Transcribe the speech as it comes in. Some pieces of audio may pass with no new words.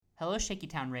Hello, Shaky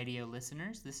Town Radio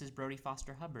listeners. This is Brody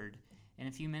Foster Hubbard. In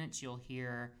a few minutes, you'll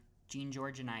hear Gene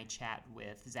George and I chat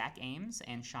with Zach Ames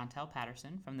and Chantel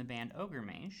Patterson from the band Ogre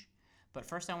Mage. But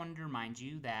first, I wanted to remind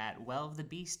you that Well of the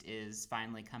Beast is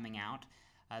finally coming out.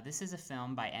 This is a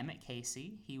film by Emmett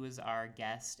Casey. He was our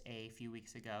guest a few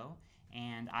weeks ago,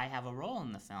 and I have a role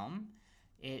in the film.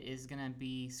 It is going to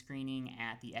be screening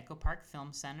at the Echo Park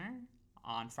Film Center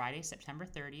on Friday, September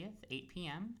 30th, 8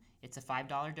 p.m. It's a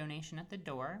 $5 donation at the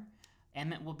door.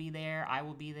 Emmett will be there. I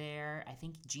will be there. I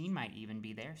think Gene might even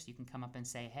be there, so you can come up and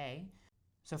say hey.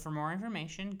 So for more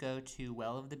information, go to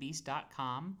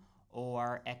wellofthebeast.com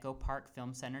or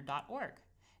echoparkfilmcenter.org.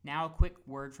 Now a quick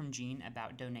word from Gene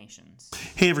about donations.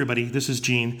 Hey everybody, this is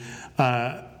Gene.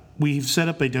 We've set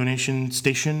up a donation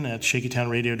station at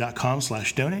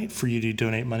shakytownradio.com/donate for you to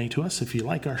donate money to us if you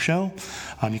like our show.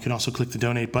 You can also click the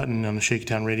donate button on the Shaky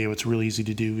Town Radio. It's really easy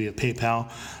to do via PayPal.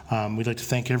 We'd like to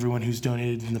thank everyone who's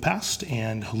donated in the past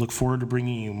and look forward to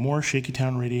bringing you more Shaky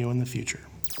Town Radio in the future.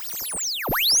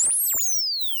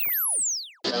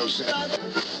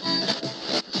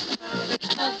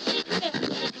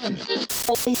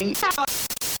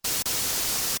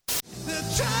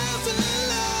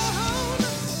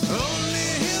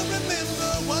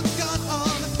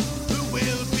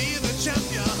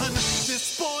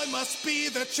 Be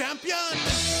the champion.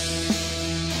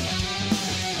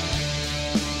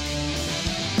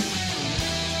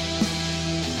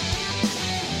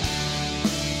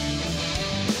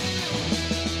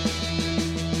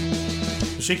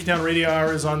 The Shaky Town Radio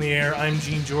Hour is on the air. I'm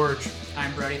Gene George.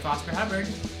 I'm Brody Foster Hubbard.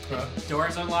 The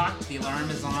doors are locked. The alarm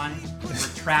is on. We're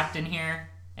trapped in here,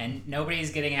 and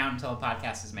nobody's getting out until a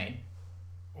podcast is made.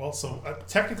 Well, so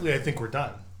technically, I think we're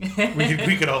done.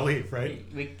 We could all leave, right?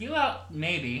 We go out,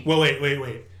 maybe. Well,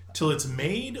 wait. Till it's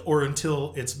made, or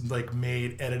until it's like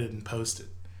made, edited, and posted?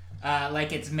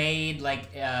 Like it's made,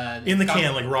 like in the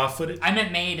can, like raw footage. I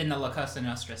meant made in the La Cosa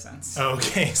Nostra sense.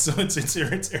 Okay, so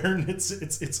it's earned its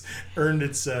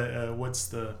what's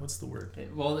the word?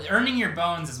 Well, earning your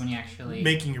bones is when you actually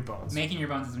making your bones. Making your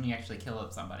bones is when you actually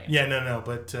kill somebody. Yeah, no,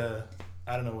 but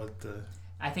I don't know what the.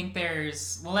 I think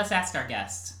there's. Well, let's ask our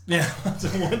guest. Yeah.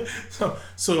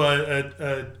 So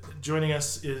joining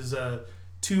us is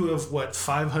two of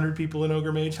 500 people in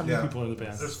Ogre Mage. How many people are in the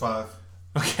band? There's 5.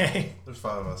 Okay. There's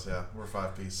 5 of us. Yeah, we're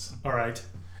 5-piece. All right,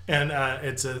 and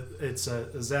it's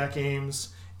Zach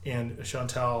Ames and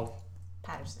Chantel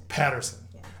Patterson.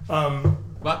 Yeah.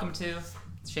 Welcome to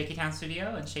Shaky Town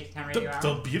Studio and Shaky Town Radio Hour.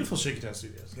 The beautiful Shaky Town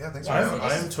Studios. Yeah, thanks for having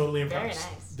us. I am totally impressed.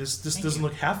 Very nice. This doesn't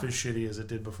look half as shitty as it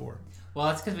did before. Well,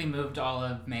 that's because we moved all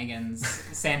of Megan's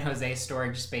San Jose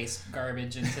storage space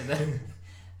garbage into the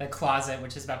closet,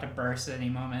 which is about to burst at any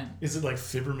moment. Is it like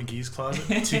Fibber McGee's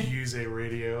closet, to use a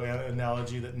radio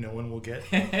analogy that no one will get?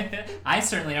 I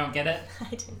certainly don't get it.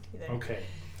 I didn't either. Okay.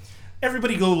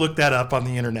 Everybody go look that up on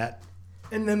the internet,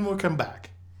 and then we'll come back.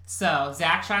 So,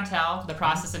 Zach, Chantel, the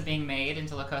process of being made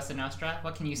into La Cosa Nostra,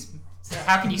 how can you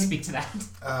speak to that?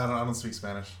 I don't speak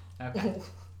Spanish. Okay.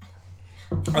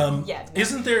 Yeah. No.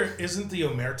 Isn't the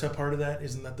Omerta part of that?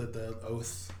 Isn't that the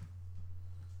oath?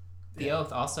 The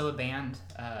Oath, also a band.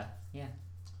 Yeah.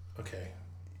 Okay.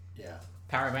 Yeah.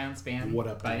 Power Bands band What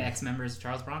up, by dude? ex-members of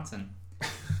Charles Bronson.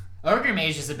 Ogre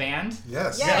Mage is a band.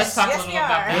 Yes. Yes. Let's talk a Yes, little we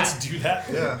about are. that. Let's do that.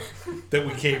 Yeah. That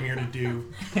we came here to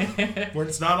do. Where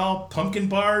it's not all pumpkin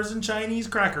bars and Chinese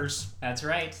crackers. That's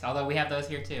right. Although we have those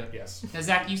here too. Yes. Now,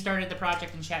 Zach, you started the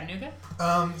project in Chattanooga?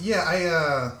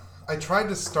 Yeah, I tried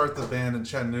to start the band in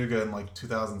Chattanooga in like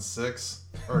 2006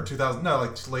 or 2000. No,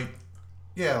 like late.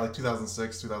 Yeah, like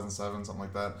 2006, 2007, something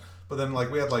like that. But then like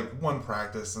we had like one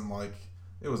practice and like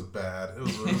it was bad. It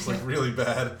was like really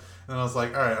bad. And I was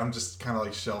like, all right, I'm just kind of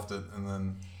like shelved it and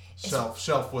then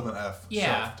shelf with an F.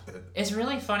 Yeah. Shelved it. It's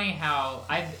really funny how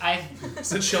I've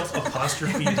Is it shelf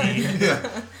apostrophe D?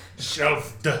 Yeah.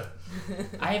 Shelved.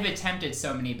 I have attempted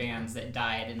so many bands that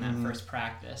died in that first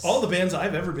practice. All the bands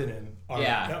I've ever been in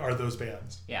Yeah. are those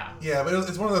bands. Yeah. Yeah, but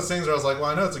it's one of those things where I was like, well,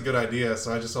 I know it's a good idea,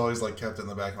 so I just always like kept it in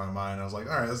the back of my mind. I was like,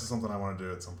 all right, this is something I want to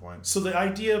do at some point. So the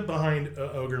idea behind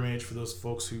Ogre Mage, for those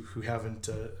folks who haven't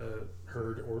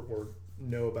heard or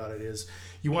know about it, is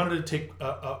you wanted to take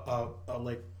a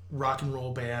like rock and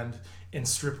roll band and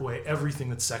strip away everything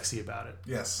that's sexy about it.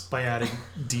 Yes. By adding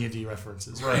D&D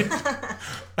references, right?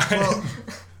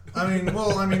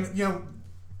 Well, I mean, you know,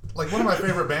 like one of my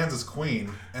favorite bands is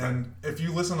Queen, and if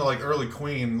you listen to like early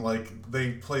Queen, like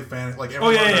they play like every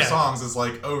one of their songs is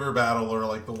like Ogre Battle or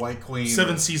like the White Queen,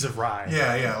 Seven Seas of Rye.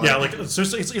 Yeah. Like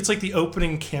it's like the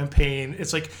opening campaign.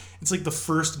 It's like the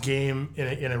first game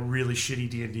in a really shitty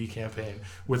D&D campaign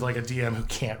with like a DM who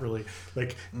can't really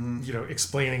like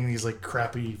explaining these like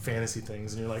crappy fantasy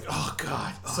things, and you're like, oh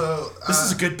god, so this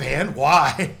is a good band.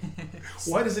 Why?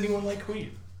 Why does anyone like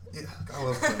Queen? Yeah, I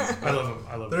love Queen. I love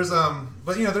them. There's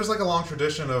but there's like a long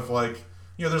tradition of like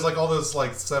there's like all those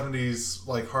like 70s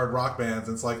like hard rock bands,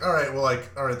 and it's like all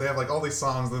right, they have like all these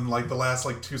songs, then like the last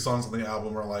like 2 songs on the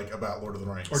album are like about Lord of the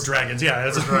Rings or dragons, or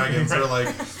dragons, or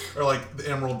like The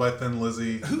Emerald by Thin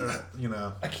Lizzy,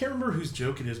 I can't remember whose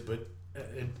joke it is, but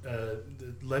the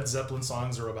Led Zeppelin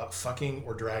songs are about fucking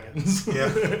or dragons. Yeah,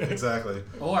 exactly.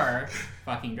 Or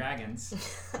fucking dragons.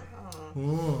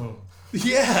 Ooh.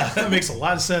 Yeah, that makes a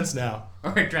lot of sense now.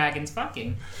 Or dragons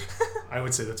fucking. I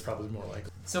would say that's probably more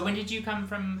likely. So when did you come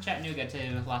from Chattanooga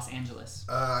to Los Angeles?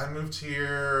 I moved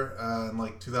here in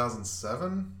like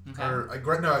 2007, Okay.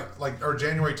 or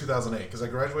January 2008, because I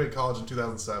graduated college in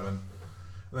 2007. And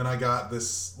then I got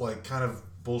this like kind of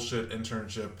bullshit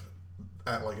internship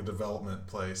at like a development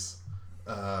place.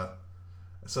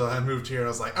 So I moved here. I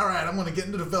was like, all right, I'm going to get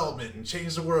into development and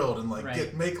change the world and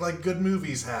like make like good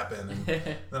movies happen.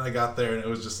 And then I got there and it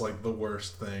was just like the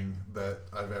worst thing that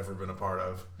I've ever been a part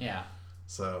of. Yeah.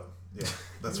 So yeah,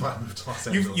 that's why I moved to Los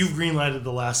Angeles. You've greenlighted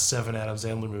the last 7 Adam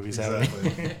Sandler movies, haven't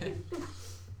you?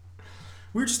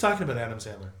 We were just talking about Adam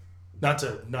Sandler. Not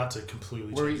to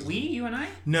completely. Were you and I?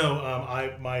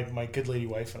 No, my good lady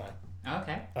wife and I.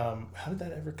 Okay. How did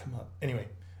that ever come up? Anyway.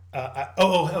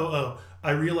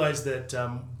 I realized that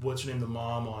what's her name, the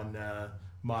mom on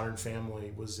Modern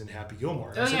Family was in Happy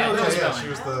Gilmore. Oh, said, yeah. She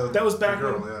was the that was back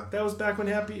girl, when yeah. that was back when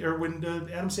when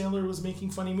Adam Sandler was making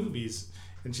funny movies,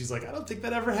 and she's like, I don't think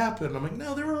that ever happened. I'm like,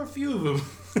 no, there were a few of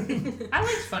them. I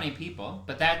liked Funny People,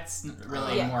 but that's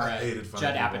really more I a hated Funny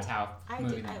Judd People. Apatow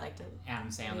movie than I liked it. Adam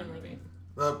Sandler movie.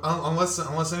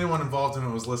 Unless anyone involved in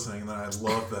it was listening, then I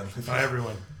loved them. Not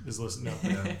everyone is listening. No.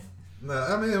 Yeah. No,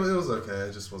 I mean it was okay.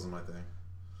 It just wasn't my thing.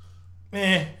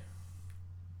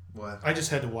 What? I just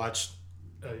had to watch,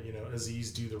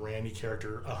 Aziz do the Randy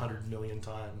character 100 million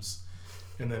times,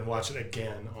 and then watch it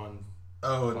again on.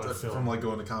 Oh, film. From like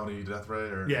going to Comedy Death Ray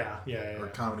or yeah. or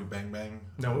Comedy Bang Bang.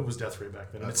 No, it was Death Ray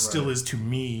back then. And it That's still right. is to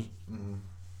me. Mm-hmm.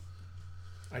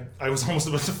 I was almost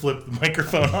about to flip the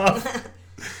microphone off.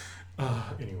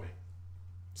 Anyway,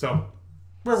 so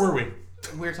where were we?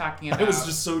 We're talking about. I was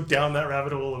just so down that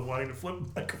rabbit hole of wanting to flip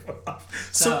the microphone off.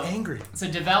 So angry. So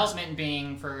development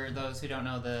being, for those who don't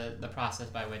know, the process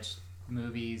by which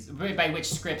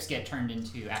scripts get turned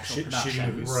into actual production.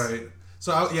 Shitty movies. Right.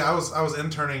 So I was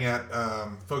interning at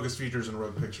Focus Features and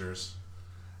Rogue Pictures,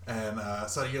 and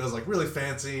so it was like really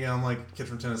fancy. I'm like kid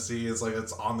from Tennessee. It's like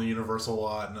it's on the Universal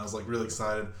lot, and I was like really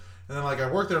excited. And then like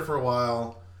I worked there for a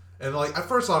while, and like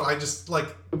first off, I just like.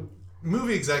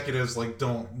 Movie executives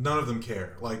none of them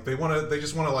care. Like they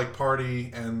just want to like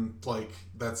party and like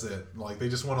that's it. Like they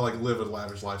just want to like live a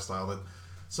lavish lifestyle.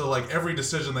 So like every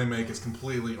decision they make is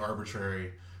completely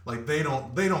arbitrary. Like they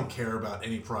don't care about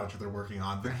any project they're working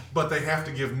on, but they have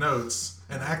to give notes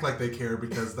and act like they care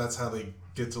because that's how they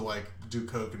get to like do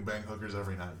coke and bang hookers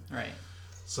every night. Right.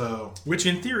 So which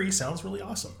in theory sounds really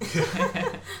awesome.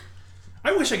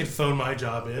 I wish I could phone my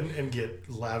job in and get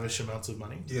lavish amounts of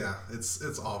money. Yeah, it's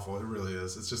awful. It really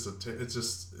is. It's just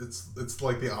it's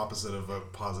like the opposite of a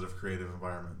positive creative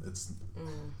environment. It's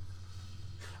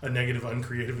a negative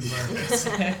uncreative environment.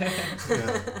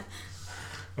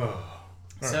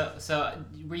 yeah. So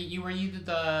were you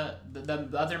the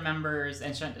other members,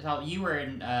 and Chantal, you were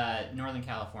in Northern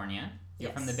California. You're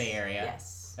Yes. from the Bay Area.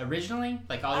 Yes. Originally,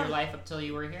 like all your life up till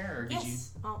you were here, or did you?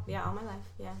 Yes. All my life.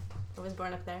 Yeah. I was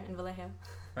born up there in Vallejo.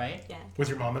 Right. Yeah. With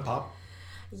your mom and pop?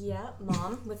 Yeah,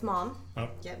 mom. With mom. Oh.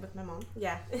 Yeah, with my mom.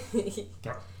 Yeah.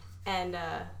 Oh. And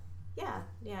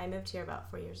I moved here about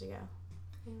 4 years ago.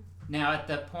 Yeah. Now, at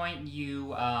the point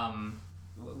you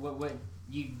what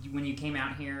you when you came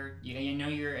out here, you know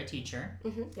you're a teacher.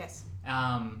 Mm-hmm. Yes.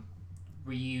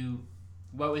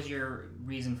 What was your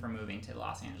reason for moving to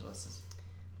Los Angeles?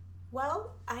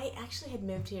 Well, I actually had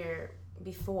moved here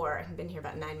before. I had been here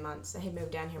about 9 months. I had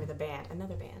moved down here with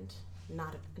another band.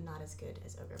 Not as good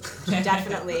as Ogre Mage.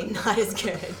 Definitely not as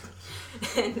good.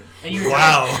 And you were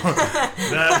wow.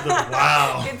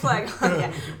 Wow. good plug.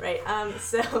 Yeah, right.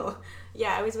 So,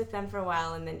 yeah, I was with them for a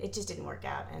while, and then it just didn't work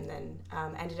out. And then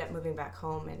ended up moving back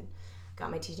home and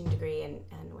got my teaching degree and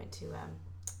went to a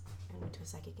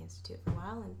psychic institute for a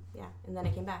while, and then I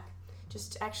came back.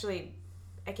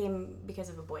 I came because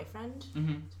of a boyfriend.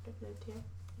 Mm-hmm. Sort of moved here.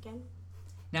 again.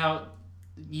 Now,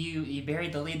 you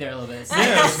buried the lead there a little bit.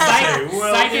 Yes, okay,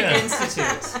 well, Psychic yeah.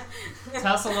 Institute.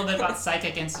 Tell us a little bit about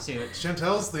Psychic Institute.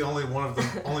 Chantel's the only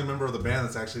member of the band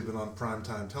that's actually been on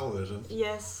primetime television.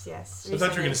 Yes. I thought you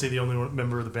were going to say the only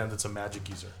member of the band that's a magic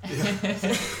user.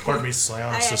 Pardon me,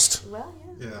 seancist.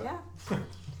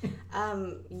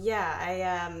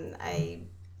 I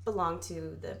belong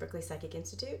to the Berkeley Psychic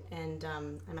Institute, and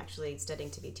I'm actually studying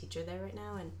to be a teacher there right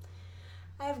now, and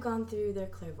I have gone through their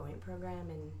clairvoyant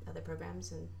program and other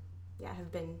programs, and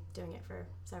have been doing it for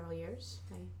several years.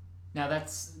 Now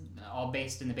that's all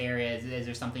based in the Bay Area. Is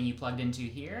there something you plugged into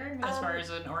here as far as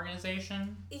an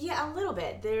organization? Yeah, a little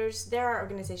bit. There are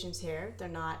organizations here. They're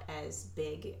not as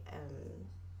big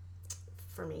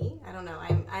for me. I don't know.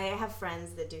 I have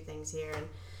friends that do things here,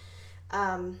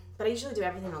 and but I usually do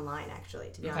everything online.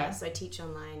 Actually, to be honest, so I teach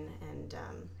online and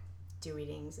do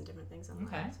readings and different things online.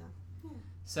 Okay. So.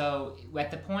 So, at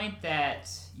the point that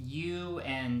you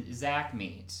and Zach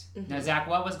meet, now Zach,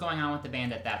 what was going on with the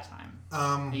band at that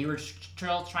time? You were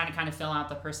still trying to kind of fill out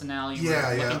the personnel. You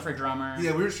were looking for a drummer.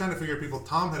 Yeah, we were trying to figure people.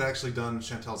 Tom had actually done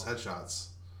Chantel's headshots,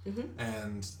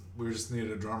 and we just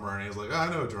needed a drummer, and he was like, I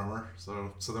know a drummer.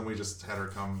 So then we just had her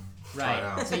come try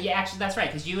out. So actually, that's right,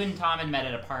 because you and Tom had met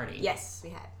at a party. Yes, we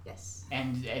had. Yes.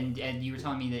 And you were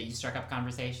telling me that you struck up a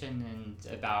conversation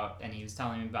and he was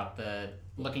telling me about the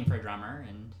looking for a drummer,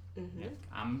 and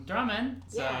I'm drumming.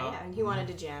 So. Yeah, and he wanted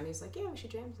to jam. He was like, we should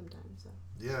jam sometime. So.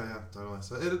 Yeah, totally.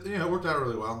 So it worked out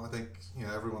really well. I think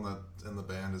everyone that in the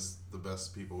band is the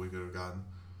best people we could have gotten.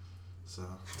 So.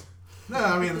 No,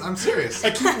 I mean, I'm serious.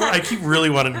 I keep really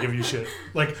wanting to give you shit.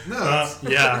 Like, no,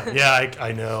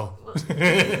 I know. No,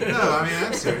 I mean,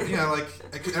 I'm serious.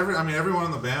 Everyone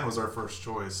in the band was our first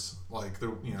choice. Like,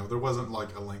 there wasn't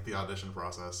like a lengthy audition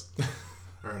process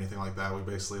or anything like that. We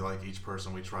basically, like, each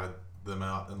person, we tried them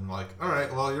out and like, all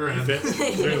right, well, you're in.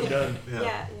 Boom, done.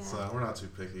 Yeah. So we're not too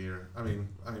picky, I mean,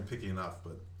 picky enough,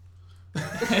 but you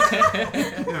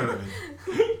know what I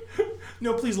mean.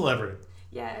 No, please elaborate.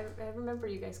 Yeah, I remember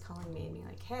you guys calling me and being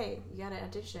like, hey, you gotta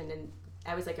audition, and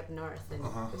I was like up north, and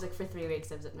it was like for 3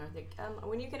 weeks I was up north, like,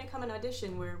 when are you gonna come and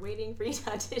audition? We're waiting for you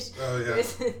to audition. Oh yeah.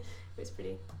 It was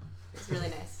really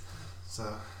nice.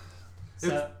 So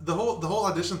the whole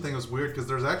audition thing was weird because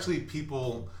there's actually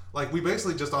people, like, we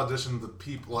basically just auditioned the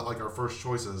people, like, our first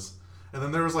choices, and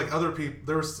then there was like other people,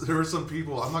 there were some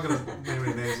people, I'm not gonna name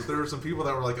any names, but there were some people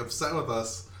that were like upset with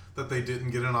us that they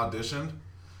didn't get an audition.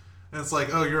 And it's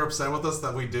like, oh, you're upset with us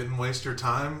that we didn't waste your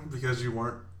time because you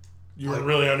weren't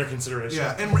really under consideration.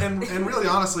 Yeah, and really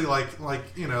honestly, like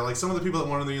some of the people that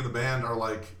wanted to be in the band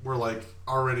were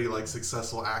already like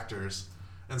successful actors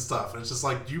and stuff. And it's just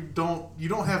like you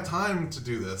don't have time to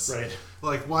do this.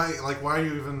 Right. Why are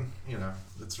you even,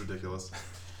 it's ridiculous.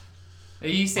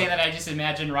 You say that, I just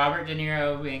imagine Robert De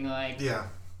Niro being like, yeah.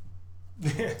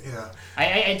 Yeah.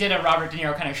 I did a Robert De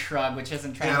Niro kind of shrug, which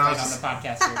isn't translated on the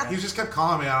podcast here. He just kept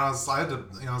calling me, and I was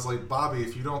like, Bobby,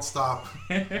 if you don't stop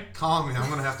calling me, I'm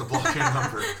gonna have to block your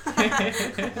number.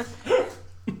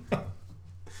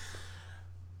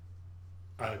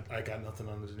 I got nothing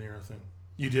on the De Niro thing.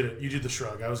 You did it. You did the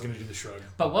shrug. I was gonna do the shrug.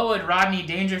 But what would Rodney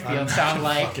Dangerfield sound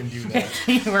like fucking do that.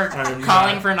 if you were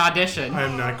calling for an audition? I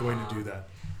am not going to do that.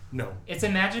 No. It's a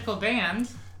magical band.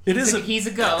 He's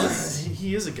a ghost.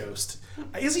 He is a ghost.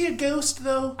 Is he a ghost,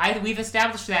 though? We've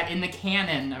established that in the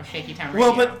canon of Shaky Town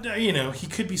Radio. Well, but, he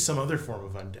could be some other form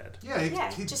of undead.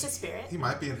 Yeah, just a spirit. He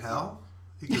might be in hell.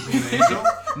 He could be an angel.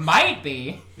 Might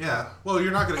be. Yeah. Well,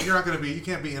 you're not gonna be. You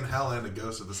can't be in hell and a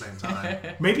ghost at the same time.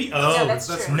 Maybe. No, that's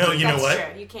true. No, you know what?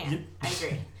 True. You can't. I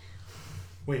agree.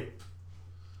 Wait.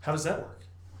 How does that work?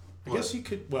 I guess you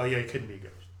could. Well, yeah, you couldn't be a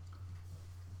ghost.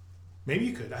 Maybe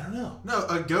you could. I don't know. No,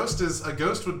 a ghost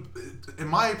would, in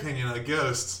my opinion, a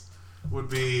ghost would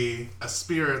be a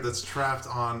spirit that's trapped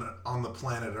on the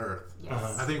planet Earth.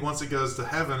 Yes. I think once it goes to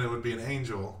heaven, it would be an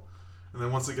angel, and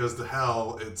then once it goes to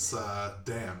hell, it's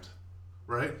damned.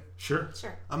 Right? Sure.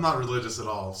 I'm not religious at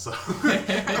all, so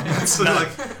I'm not so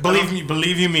like.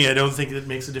 Believe you me, I don't think it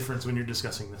makes a difference when you're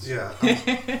discussing this. Yeah.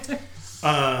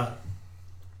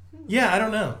 Yeah, I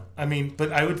don't know. I mean,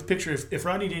 but I would picture if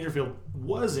Rodney Dangerfield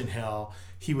was in hell,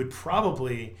 he would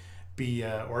probably be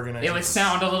organizing. It would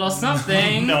sound a little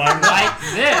something No, I'm not. like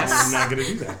this. I'm not going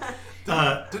to do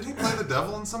that. Did he play the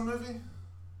devil in some movie?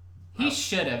 He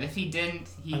should have. If he didn't,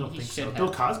 I don't think should so. have.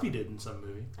 Bill Cosby did in some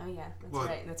movie. Oh yeah,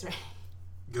 that's right.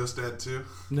 Ghost Dad 2?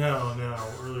 No,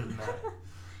 earlier than that.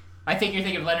 I think you're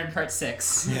thinking of Leonard Part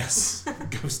 6. Yes.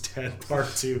 Ghost Dad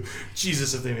Part 2.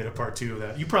 Jesus, if they made a Part 2 of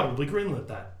that. You probably greenlit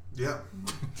that. Yeah.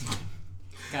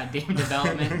 Goddamn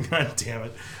development. God damn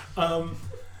it.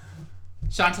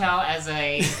 Chantel, as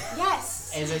a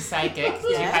Yes. as a psychic, do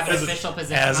you have an official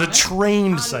position As on a this?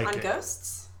 trained On psychic.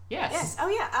 ghosts? Yes. Yes. Oh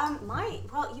yeah.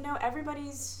 Well,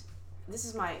 everybody's. This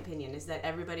is my opinion: is that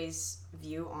everybody's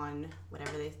view on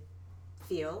whatever they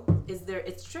feel is there.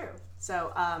 It's true.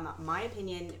 So my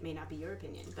opinion may not be your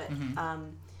opinion, but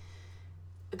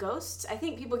ghosts. I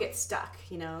think people get stuck.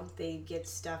 They get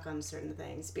stuck on certain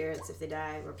things. Spirits, if they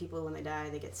die, or people when they die,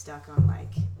 they get stuck on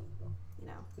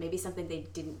maybe something they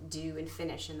didn't do and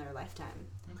finish in their lifetime.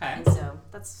 Okay. And so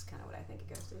that's kind of what I think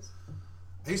a ghost is.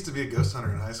 I used to be a ghost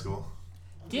hunter in high school.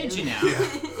 Did you know?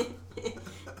 Yeah.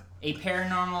 A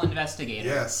paranormal investigator.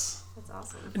 Yes. That's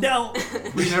awesome. Now,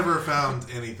 We never found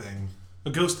anything. a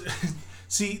ghost.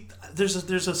 See, there's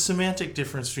a semantic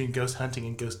difference between ghost hunting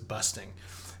and ghost busting.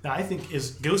 Now, I think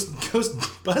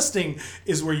ghost busting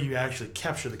is where you actually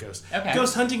capture the ghost. Okay.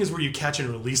 Ghost hunting is where you catch and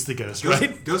release the ghost, Ghost,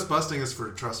 right? ghost busting is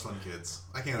for trust fund kids.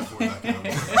 I can't afford that kind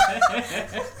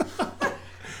of money.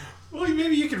 Well,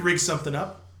 maybe you could rig something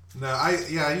up. No,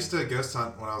 I used to ghost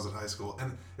hunt when I was in high school,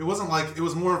 and it wasn't like, it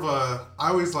was more of a, I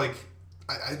always like,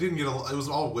 I didn't get, it was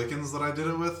all Wiccans that I did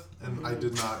it with, and I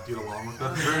did not get along with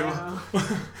them very well.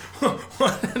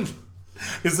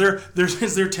 Is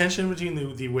there tension between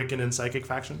the Wiccan and psychic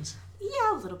factions?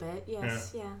 Yeah, a little bit.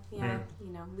 Yes. Yeah.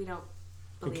 We don't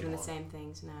believe Okay. in the same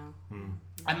things. No.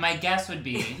 And my guess would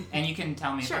be, and you can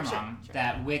tell me Sure, if I'm sure, wrong, sure.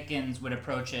 that Wiccans would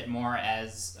approach it more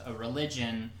as a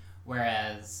religion,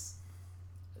 whereas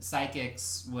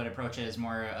psychics would approach it as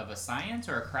more of a science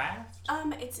or a craft.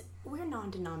 We're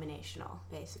non-denominational,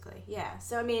 basically. Yeah.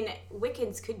 So I mean,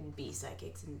 Wiccans could be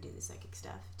psychics and do the psychic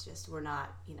stuff. It's just we're not,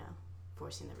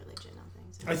 forcing the religion on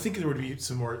things. I think there would be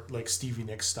some more like Stevie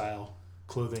Nicks style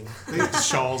clothing,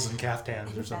 shawls and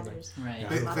caftans or something. Feathers. Right. Yeah.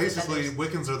 Lots of Basically, feathers.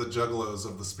 Wiccans are the juggalos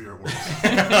of the spirit world.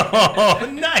 Oh,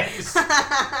 nice.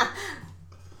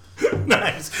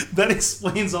 Nice. That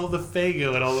explains all the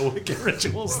Fago and all the Wiccan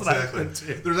rituals that I've been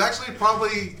to. There's actually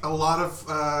probably a lot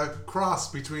of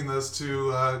cross between those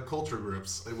two culture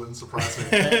groups. It wouldn't surprise me.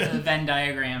 The Venn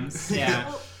diagrams. Yeah.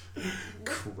 Well,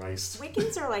 Christ.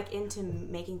 Wiccans are into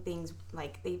making things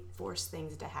they force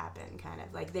things to happen, kind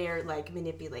of they're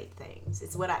manipulate things.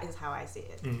 It's how I see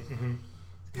it.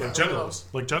 Like juggalos.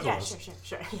 Like juggalos. Yeah,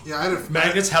 sure. Yeah, I had a,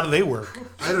 Magnets, how do they work?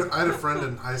 I had a friend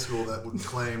in high school that would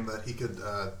claim that he could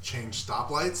change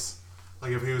stoplights.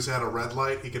 Like if he had a red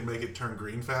light, he could make it turn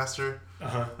green faster.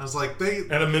 I was like,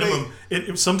 At a minimum,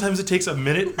 sometimes it takes a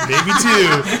minute, maybe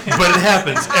two, but it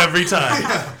happens every time.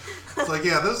 Yeah. It's like,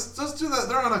 yeah, those do that.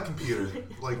 They're on a computer.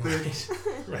 Like they.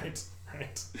 Right.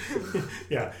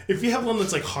 Yeah. If you have one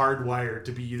that's hardwired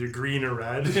to be either green or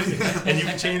red, and you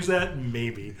can change that,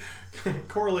 maybe.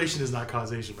 Correlation is not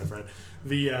causation, my friend.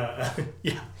 Yeah.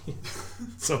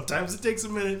 Sometimes it takes a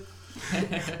minute.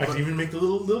 I can even make the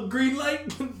little green light,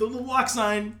 the little walk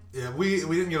sign. Yeah, we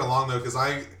didn't get along though because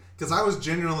I was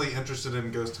genuinely interested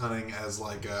in ghost hunting as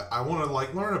I want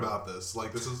to learn about this.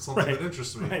 This is something that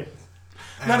interests me. Right.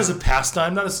 Not as a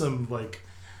pastime, not as some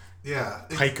yeah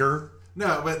hiker.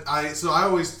 No, but I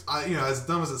always as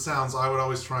dumb as it sounds, I would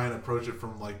always try and approach it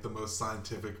from the most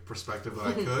scientific perspective that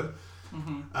I could,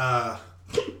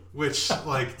 which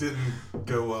didn't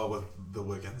go well with the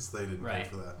Wiccans. They didn't Right.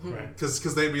 go for that, Right.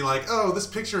 Because they'd be like, oh, this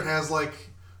picture has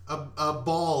a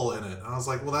ball in it, and I was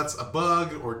like, well, that's a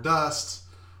bug or dust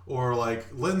or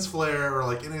lens flare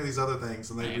or any of these other things,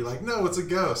 and they'd be like, no, it's a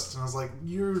ghost, and I was like,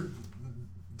 you're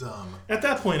dumb. At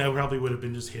that point, I probably would have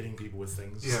been just hitting people with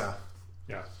things. Yeah.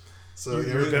 Yeah. So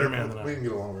You're a better man than I. We didn't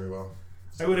get along very well.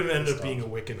 I would have ended up being a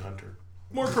Wiccan hunter.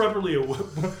 More properly,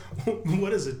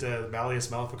 what is it? Malleus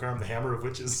Maleficarum, the Hammer of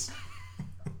Witches.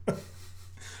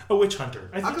 A witch hunter.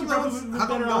 I How think come, you no probably one's, would how have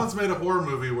been come better no one's off. made a horror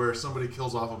movie where somebody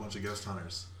kills off a bunch of ghost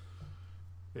hunters?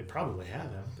 They probably have,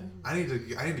 haven't they? I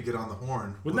need to get on the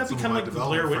horn. Wouldn't that be with kind some of of like my the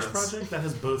Blair Witch development friends. Project that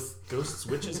has both ghosts,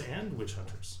 witches, and witch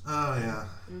hunters, Oh yeah,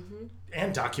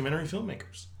 and documentary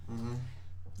filmmakers?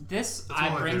 This that's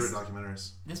one of my favorite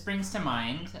documentaries. This brings to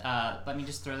mind. Let me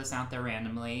just throw this out there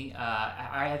randomly.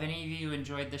 Have any of you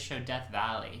enjoyed the show Death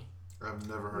Valley? I've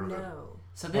never heard of it. No.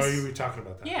 So Why this. are we talking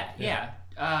about that? Yeah.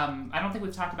 I don't think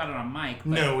we've talked about it on mic. But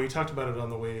No, we talked about it on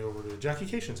the way over to Jackie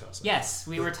Cation's house. Yes,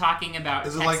 we were talking about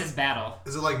Is it Texas Battle.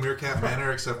 Is it like Meerkat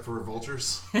Manor except for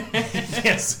vultures?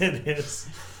 Yes, it is.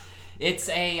 It's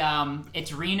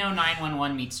it's Reno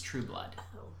 911 meets True Blood.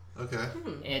 Okay.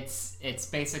 It's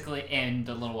basically in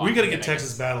the little. We got to Walking get Dead, I Texas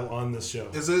guess. Battle on this show.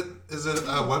 Is it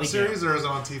a web We series or is it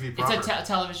on TV proper? It's a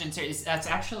television series. That's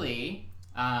actually.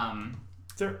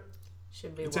 There,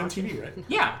 Should we it's watch MTV, it? right?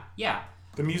 Yeah.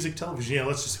 The music television. Yeah,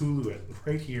 let's just Hulu it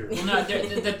right here. Well, no,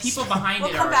 the people behind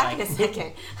We'll it come are back like. in a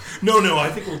second. No, I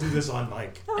think we'll do this on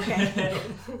mic. Okay.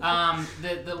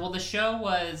 The show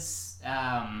was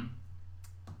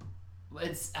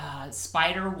it's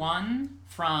Spider-One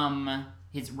from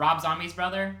Rob Zombie's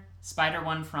brother.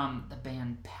 Spider-One from the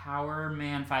band Power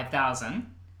Man 5000,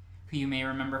 who you may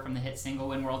remember from the hit single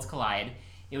When Worlds Collide.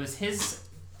 It was his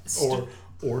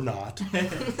Or not.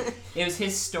 it was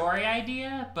his story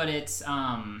idea, but it's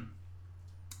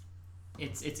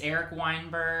Eric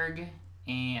Weinberg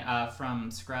and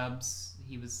from Scrubs.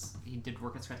 He did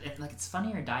work with Scrubs. It's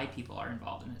Funny or Die people are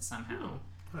involved in it somehow.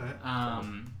 All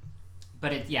right.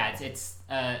 But it's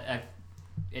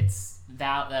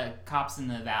cops in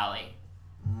the valley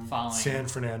following San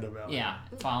Fernando Valley. Yeah,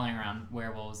 following around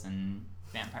werewolves and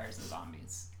vampires and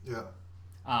zombies. Yeah.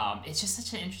 It's just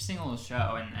such an interesting little show,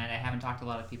 and I haven't talked to a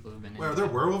lot of people who've been in Wait, are it. there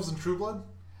werewolves in True Blood?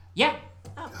 Yeah.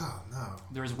 Oh, no.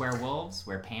 There's werewolves,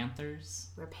 werepanthers.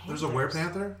 There's a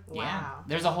werepanther? Yeah. Wow.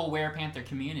 There's a whole werepanther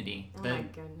community. Oh the my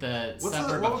goodness. the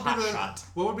suburb of Hotshot.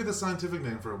 What would be the scientific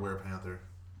name for a werepanther?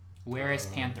 Werus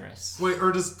pantherus. Wait,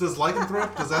 or does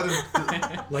lycanthrope, does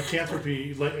that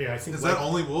Lycanthropy, I think. is that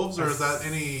only wolves, or is that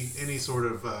any sort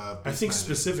of I think beast magic?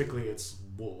 specifically it's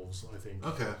wolves, I think.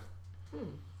 Okay.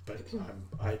 But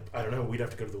I don't know. We'd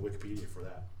have to go to the Wikipedia for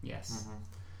that. Yes.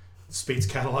 Spade's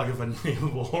catalog of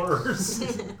unnameable horrors.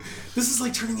 This is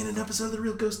like turning in an episode of the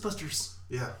Real Ghostbusters.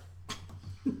 Yeah.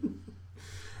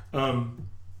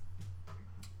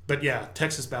 But yeah,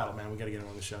 Texas Battle, man. We got to get him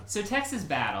on the show. So Texas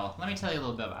Battle. Let me tell you a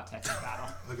little bit about Texas Battle.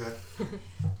 Okay.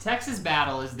 Texas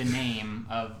Battle is the name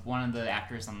of one of the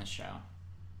actors on the show.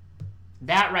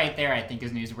 That right there, I think,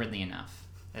 is newsworthy enough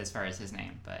as far as his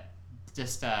name. But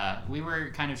just we were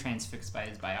kind of transfixed by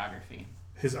his biography.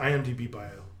 His IMDb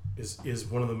bio is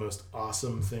one of the most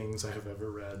awesome things I have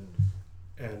ever read,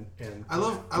 and I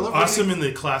love awesome reading, in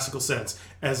the classical sense,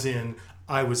 as in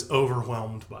I was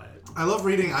overwhelmed by it. I love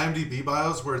reading IMDb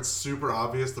bios where it's super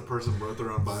obvious the person wrote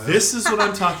their own bio. This is what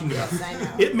I'm talking about. Yes, I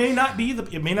know. It may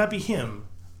not be him.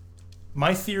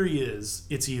 My theory is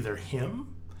it's either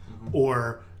him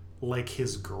or like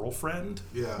his girlfriend,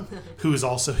 Yeah. who is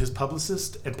also his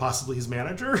publicist and possibly his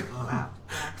manager. Wow.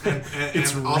 And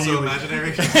It's also really-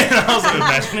 imaginary. And also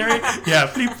imaginary. Yeah,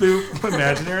 bleep boop,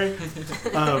 imaginary.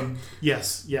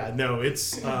 Yes, yeah, no,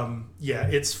 it's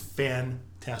it's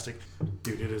fantastic.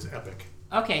 Dude, it is epic.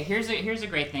 Okay, here's a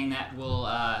great thing that will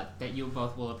that you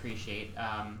both will appreciate.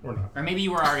 Or not. Or maybe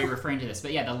you were already referring to this,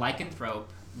 but yeah, the lycanthrope,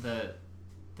 the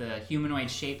humanoid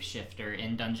shapeshifter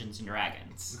in Dungeons and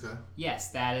Dragons. Okay. Yes,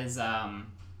 that is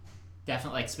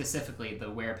definitely, like, specifically the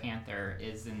werepanther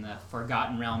is in the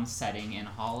Forgotten Realms setting in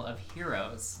Hall of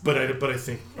Heroes. But I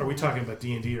think, are we talking about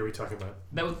D&D or are we talking about...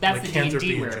 That's the lycanthropy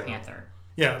D&D in general? werepanther.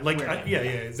 Yeah, like, Were-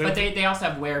 yeah. But they also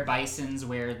have were-bisons,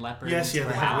 were-leopards, Yes, yeah,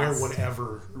 they have were-owls. were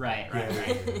whatever. Right.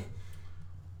 Yeah.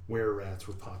 Were-rats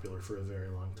were popular for a very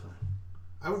long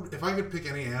time. If I could pick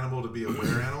any animal to be a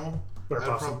were-animal,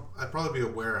 Were-possum. I'd probably be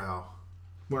a were-owl.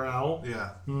 Were-owl? Yeah.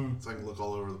 So I can look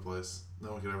all over the place.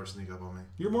 No one could ever sneak up on me.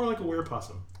 You're more like a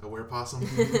were-possum. A were-possum?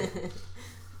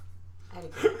 I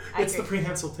agree. It's the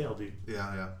prehensile tail, dude.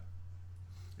 Yeah.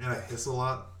 And I hiss a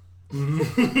lot. And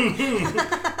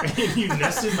you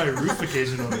nest in my roof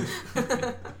occasionally.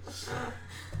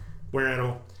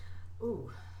 Were-animal. Ooh,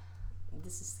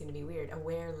 this is gonna be weird. A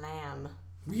were-lamb.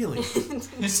 Really?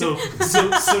 So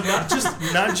not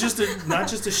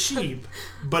just a sheep,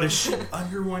 but a sheep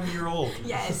under 1 year old.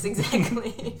 Yes,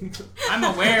 exactly. I'm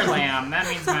a were-lamb. That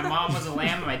means my mom was a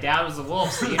lamb and my dad was a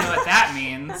wolf, so you know what that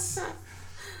means.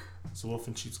 It's a wolf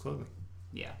in sheep's clothing.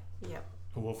 Yeah. Yep.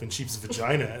 A wolf in sheep's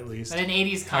vagina, at least. But an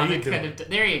 80s How you comic doing? could have...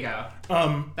 There you go.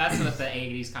 That's what the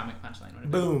 80s comic punchline would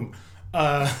have been. Boom.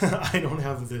 I don't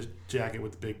have the jacket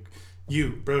with the big... You,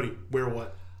 Brody, wear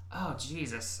what? Oh,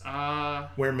 Jesus.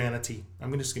 Wear manatee.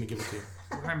 I'm just going to give it to you.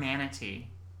 Were manatee.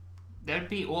 That would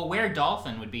be... Well, were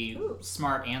dolphin would be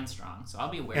smart and strong, so I'll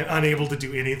be were. And unable to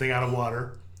do anything out of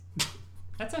water.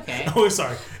 That's okay. Oh,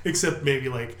 sorry. Except maybe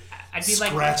like I'd be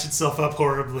scratch like... itself up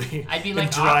horribly. I'd be and like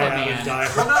dry out Aquaman. and die.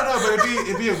 Well, no, but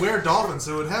it'd be a were-dolphin,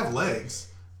 so it would have legs.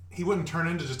 He wouldn't turn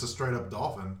into just a straight-up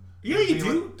dolphin. Yeah, you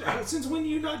do. Since when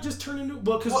you not just turn into...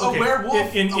 Well, because Well, okay, a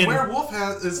werewolf. in- A werewolf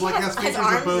has has features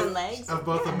arms of both and legs. of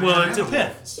both a man Well, and it a wolf.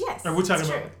 depends. Yes, Are we talking it's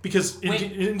about true. because Wait.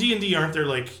 in D&D aren't there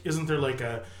isn't there like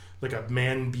a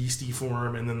man beastie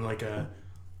form and then like a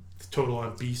total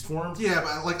on beast form? Yeah,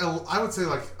 but I would say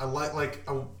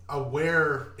a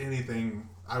were anything.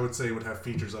 I would say would have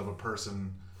features of a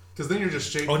person Because then you're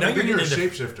just Oh, now then you're a getting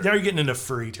shapeshifter. Now you're getting into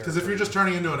furry territory. Because if you're just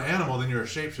turning into an animal, then you're a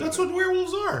shapeshifter. That's what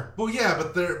werewolves are. Well, yeah,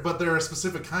 but they're a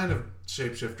specific kind of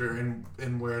shapeshifter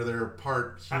in where they're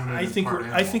part human. I think part I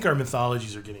animal. think our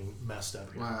mythologies are getting messed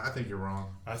up here. Well, I think you're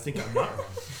wrong. I think I'm not wrong.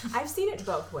 I've seen it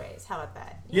both ways. How about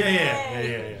that? Yeah.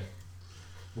 Yay!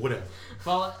 Whatever.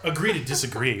 Well, Agree to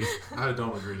disagree. I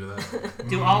don't agree to that.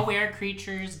 do all were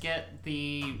creatures get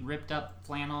the ripped up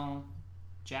flannel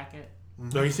jacket?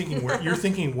 No, you're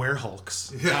thinking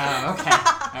werehulks. Yeah.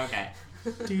 Oh, okay.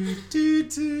 Do, do,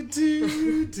 do,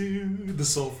 do, do. The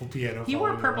soulful piano. He wore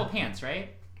following purple along. pants, right?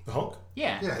 The Hulk?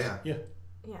 Yeah. Yeah. Yeah.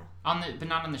 Yeah. But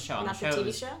not on the show. On Not the the show.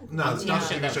 TV show? No, it's not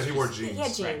Yeah. a TV show. He wore jeans. He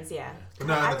had jeans, yeah. But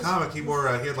no, I in the was- comic,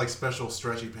 he had like special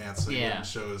stretchy pants so he Yeah. wouldn't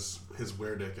show his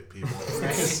wear dick at people.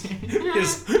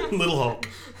 His little Hulk.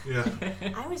 Yeah.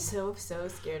 I was so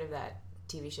scared of that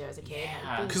TV show as a kid.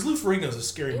 Yeah. Because Lou Ferrigno's a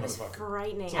scary It was motherfucker.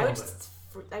 frightening. It's all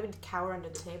I would cower under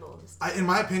the table. In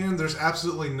my opinion, there's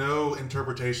absolutely no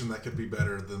interpretation that could be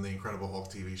better than the Incredible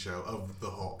Hulk TV show of the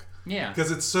Hulk. Yeah.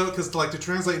 Because like to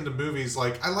translate into movies,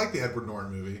 like I like the Edward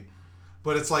Norton movie,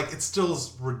 but it's like it still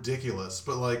is ridiculous.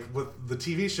 But like with the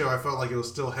TV show, I felt like it was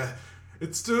still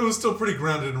still pretty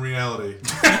grounded in reality.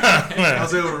 I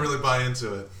was able to really buy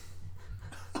into it.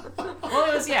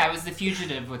 Well, it was The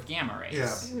Fugitive with gamma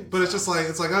rays. Yeah, but it's just like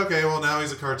okay, well now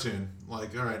he's a cartoon.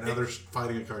 Like all right, now they're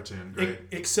fighting a cartoon. Great.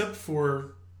 Except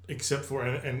for,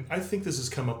 and I think this has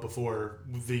come up before,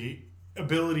 the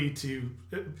ability to,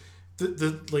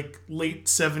 the like late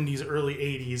 70s, early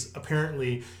 80s,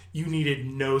 apparently you needed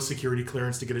no security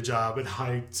clearance to get a job at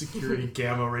high security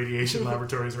gamma radiation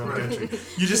laboratories around the country.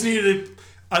 You just needed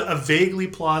a vaguely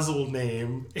plausible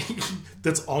name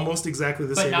that's almost exactly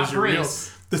the same not as your Bruce.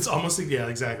 real. That's almost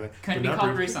exactly. Couldn't But be not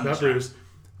called Bruce on the not show. Bruce.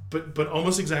 But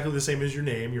almost exactly the same as your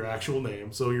name, your actual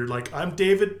name. So you're like, I'm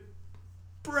David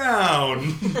Brown.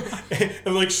 And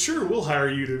I'm like, sure, we'll hire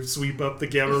you to sweep up the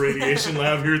gamma radiation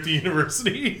lab here at the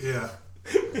university. Yeah.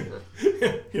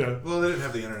 You know, Well, they didn't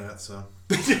have the internet, so.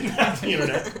 they didn't have the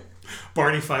internet.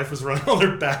 Barney Fife was running all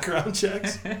their background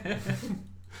checks.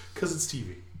 Because it's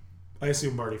TV. I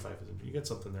assume Barney Fife isn't. You got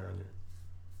something there on your...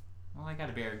 Well, I got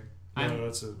a beard. No, it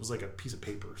was like a piece of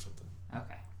paper or something.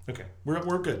 Okay. Okay,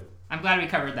 we're good. I'm glad we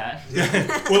covered that.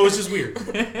 Well, it was just weird.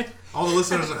 All the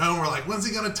listeners at home were like, when's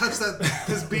he going to touch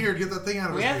his beard? Get that thing out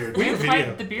of We his have beard. we have Video.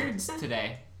 fight the beards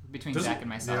today between Does Zach it? and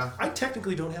myself. I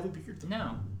technically don't have a beard.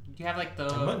 No, you have like the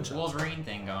mutton chops. Wolverine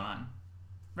thing going on,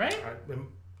 right?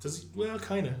 Does he? Well,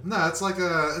 kind of. No, it's like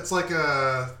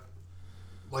a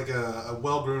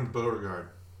well-groomed Beauregard.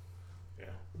 Yeah.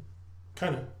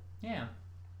 Kind of. Yeah.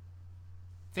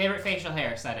 Favorite facial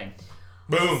hair setting?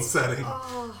 Boom. Setting.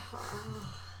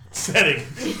 Setting.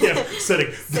 Yeah,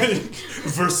 setting.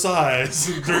 Versailles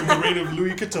during the reign of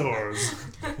Louis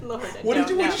XIV. Lord, What did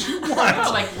you Oh,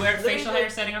 want? like where facial hair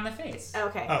setting on the face.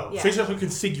 Okay. Oh, yeah. facial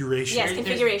configuration. Yes, There's-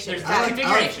 configuration. there's Got it.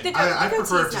 configuration. The I goatee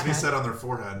prefer it is to not be bad. set on their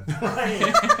forehead.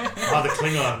 Ah, the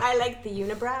Klingon. I like the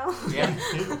unibrow. Yeah.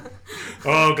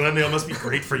 Oh, Glendale must be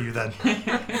great for you then.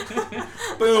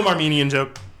 Boom, Armenian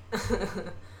joke.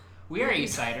 We are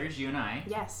East Siders, you and I.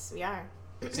 Yes, we are.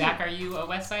 Zach, are you a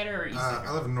West Sider or East Sider?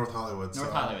 I live in North Hollywood. North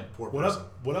so Hollywood. I'm a poor What person.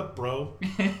 up? What up, bro?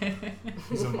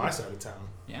 He's on my side of town.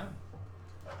 Yeah.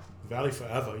 Valley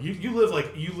forever. You live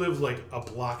like a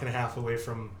block and a half away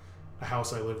from a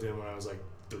house I lived in when I was like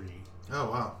 3. Oh,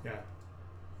 wow. Yeah.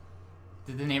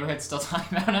 Did the neighborhood still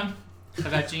talk about him?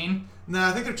 About Gene? No,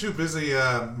 I think they're too busy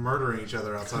murdering each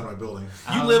other outside my building.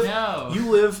 You Oh, live no.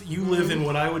 you live in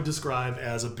what I would describe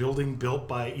as a building built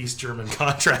by East German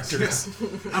contractors.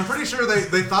 I'm pretty sure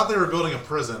they thought they were building a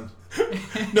prison.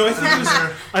 No,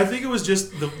 I think it was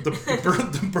just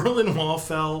the Berlin Wall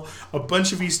fell. A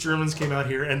bunch of East Germans came out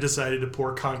here and decided to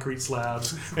pour concrete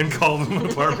slabs and call them an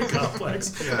apartment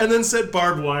complex, Yeah. and then set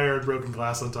barbed wire and broken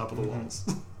glass on top of the walls,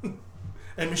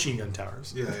 and machine gun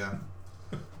towers. Yeah.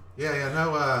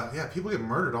 People get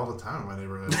murdered all the time in my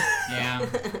neighborhood. Yeah.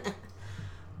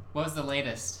 What was the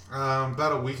latest?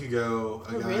 About a week ago,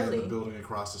 a guy in really? the building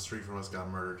across the street from us got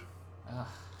murdered. Ugh.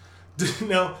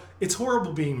 No, it's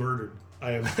horrible being murdered,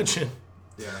 I imagine.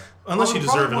 Yeah. Unless Well, you the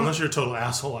deserve problem it. was- Unless you're a total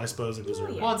asshole, I suppose, and deserve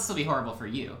it. Yeah. Well, it'd still be horrible for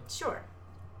you. Sure.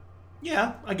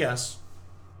 Yeah, I guess.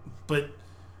 But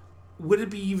would it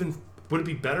be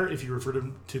better if you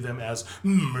referred to them as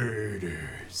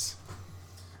murders?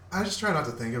 I just try not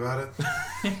to think about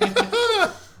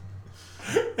it.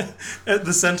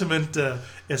 The sentiment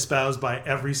espoused by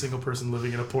every single person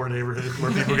living in a poor neighborhood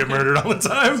where people get murdered all the It's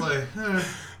time. like,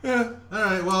 all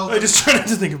right, well, I just try not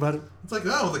to think about it. it's like,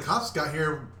 oh, the cops got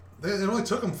here. It only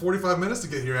took them 45 minutes to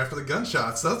get here after the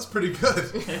gunshots. That's pretty good.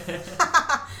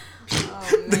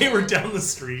 They were down the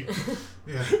street.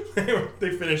 Yeah.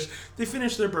 They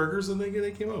finished their burgers and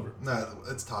they came over. No,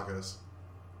 it's tacos.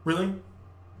 Really? In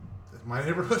my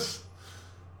neighborhood?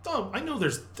 Oh, I know there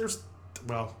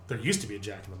used to be a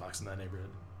Jack in the Box in that neighborhood.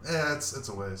 Yeah, it's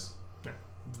a ways. Yeah.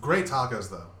 Great tacos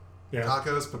though. Yeah.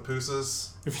 Tacos,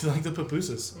 pupusas. If you like the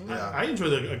pupusas. Yeah. I enjoy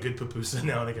a good pupusa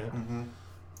now and again. Mm-hmm.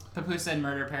 Pupusa and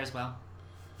murder pairs well.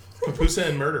 Pupusa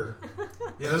and murder.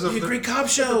 Yeah, there's a Great Cop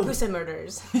Show. Pusa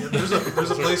murders. yeah, there's a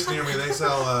place near me. They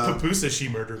sell Pupusa she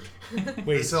murdered. Wait,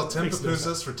 they sell 10 makes no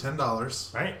pupusas for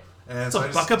 $10. Right? And It's so a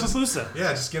I buck of pupusa.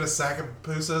 yeah, just get a sack of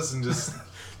pupusas and just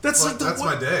That's well, like the that's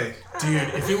my day.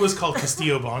 Dude, if it was called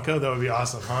Castillo Blanco, that would be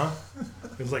awesome, huh?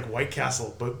 It was like White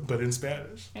Castle, but in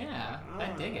Spanish. Yeah, I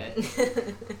dig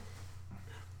it.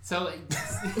 So,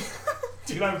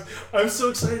 Dude, I'm so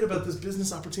excited about this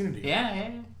business opportunity.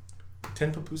 yeah.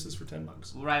 10 pupusas for $10.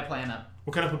 We'll write a plan up.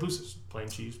 What kind of pupusas? Plain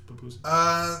cheese pupusas?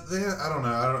 I don't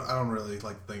know. I don't really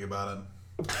like to think about it.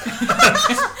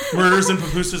 Murders and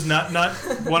pupusas, not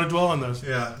want to dwell on those.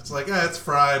 Yeah, it's like it's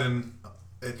fried and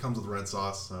it comes with red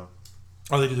sauce. So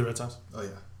Oh, they do the red sauce? oh yeah,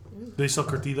 Do they sell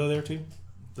curtido there too?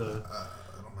 The I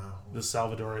don't know. the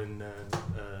Salvadoran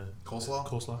Coleslaw?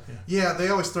 coleslaw, yeah. Yeah, they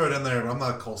always throw it in there, but I'm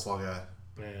not a coleslaw guy.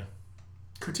 Yeah.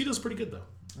 Curtido's pretty good though.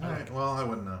 All right, well I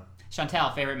wouldn't know.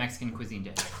 Chantel, favorite Mexican cuisine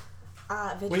dish?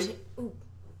 Wait.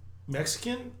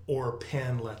 Mexican or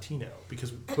pan-Latino?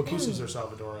 Because pupusas are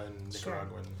Salvadoran,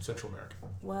 Nicaraguan, Central American.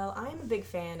 Well, I'm a big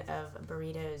fan of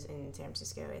burritos in San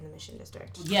Francisco in the Mission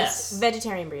District. Yes. Just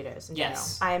vegetarian burritos in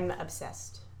Yes. general. I'm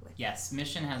obsessed with. Yes,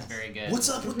 Mission has very good. What's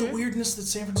up with the weirdness that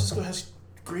San Francisco has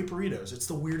great burritos? It's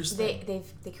the weirdest thing.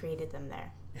 They created them there.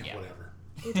 Yeah. Whatever.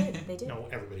 They did. They did. No,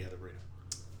 everybody had a burrito.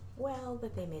 Well,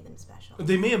 but they made them special.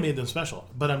 They may have made them special,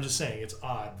 but I'm just saying it's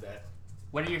odd that.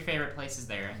 What are your favorite places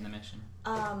there in the Mission?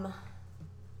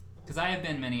 Because I have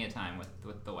been many a time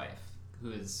with the wife,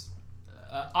 who is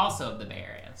also of the Bay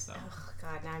Area. So. Oh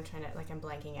God, now I'm trying to I'm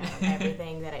blanking out on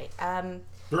everything that I.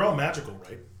 They're all magical,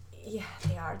 right? Yeah,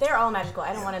 they are. They're all magical.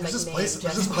 I don't want to There's name this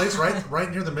just place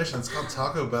right near the Mission. It's called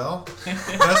Taco Bell.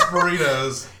 Best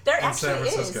burritos There in San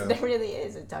actually Francisco. is. There really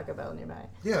is a Taco Bell nearby.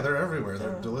 Yeah, they're everywhere.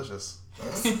 They're delicious.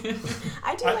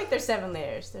 I do like their 7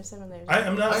 layers. Their 7 layers.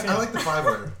 I'm not a fan. I like the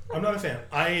 5-layer. I'm not a fan.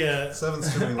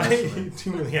 Seven's too many layers for me.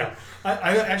 Too many. Yeah.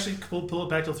 I actually pull it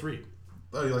back till 3.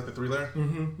 Oh, you like the 3-layer?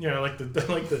 Mm-hmm. Yeah, I like the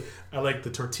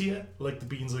tortilla, I like the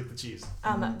beans, I like the cheese.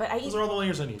 But I Those eat are all the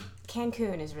layers I need.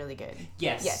 Cancun is really good.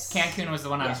 Yes. Yes. Cancun was the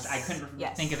one Yes. I couldn't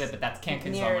Yes. think of it, but that's Cancun's the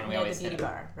Near one we always the beauty hit.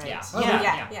 bar, right? Yeah. Oh,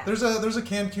 yeah. There's a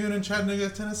Cancun in Chattanooga,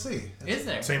 Tennessee. Is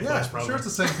there? Same Yeah, place, I'm probably. sure it's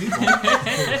the same people.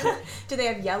 Do they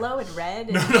have yellow and red?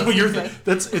 And No, you're like,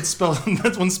 it's spelled.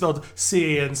 That's one spelled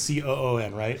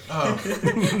Cancoon, right? Oh,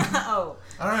 oh,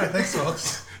 all right. Thanks,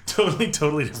 folks.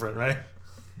 totally different, right?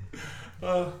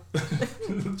 Try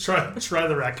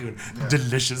the raccoon. Yeah.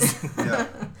 Delicious. Yeah.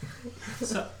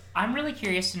 So I'm really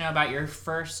curious to know about your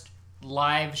first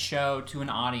live show to an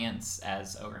audience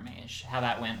as Ogre Mage. How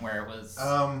that went, where it was.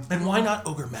 And why not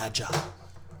Ogre Magi?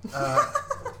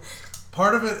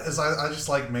 Part of it is I just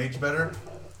like Mage better.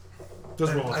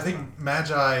 Doesn't And roll. I think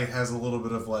Magi has a little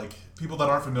bit of people that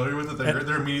aren't familiar with it.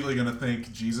 They're immediately going to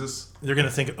think Jesus. They're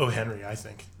gonna think O. Henry. I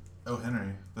think. Oh,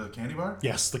 Henry, the candy bar.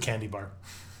 Yes, the candy bar,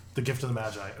 the gift of the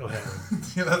Magi. O. Henry.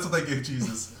 Yeah, that's what they gave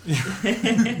Jesus.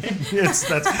 Yes,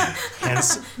 that's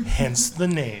hence the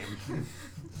name.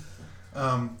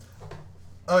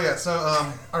 Oh yeah, so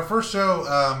our first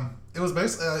show, it was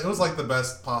basically it was like the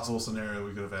best possible scenario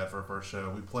we could have had for our first show.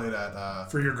 We played at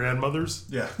For your grandmothers.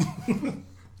 yeah,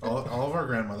 all of our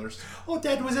grandmothers. Oh,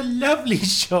 that was a lovely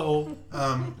show.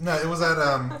 No, it was at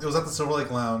the Silver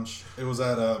Lake Lounge. It was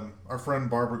at our friend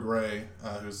Barbara Gray,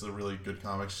 who's a really good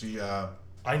comic. She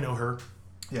I know her.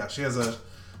 yeah, she has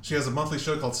a monthly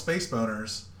show called Space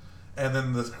Boners, and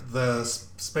then the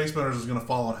Space Boners was gonna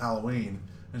fall on Halloween.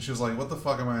 And she was like, "What the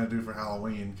fuck am I gonna do for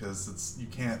Halloween? Because you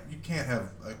can't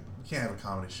have a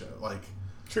comedy show. Like,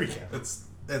 Sure, you can. it's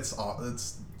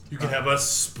You can have a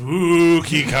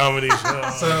spooky comedy show.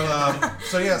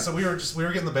 So we were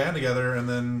getting the band together, and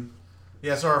then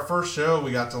so our first show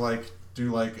we got to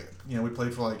do we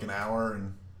played for an hour,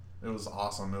 and it was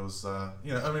awesome. It was I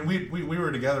mean we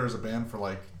were together as a band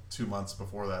for 2 months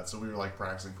before that, so we were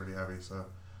practicing pretty heavy. So.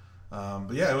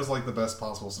 But yeah, it was the best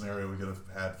possible scenario we could have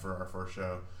had for our first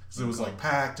show, because it was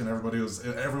packed and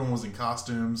everyone was in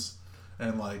costumes,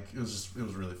 and it was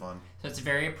really fun. So it's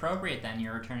very appropriate then.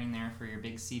 You're returning there for your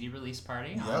big CD release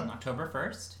party on October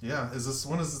 1st. Yeah,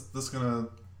 when is this gonna?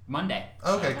 Monday.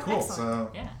 Okay, Oh, cool. excellent.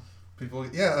 So Yeah. people, we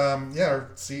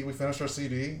finished our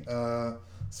CD.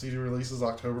 CD releases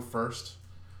October 1st.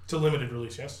 It's a limited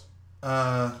release, yes?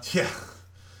 Yeah.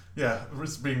 Yeah,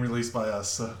 it's being released by us.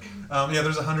 So, yeah,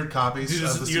 there's 100 copies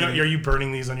of the CD. Are you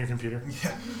burning these on your computer?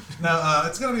 Yeah. No,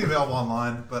 it's going to be available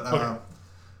online, but Okay.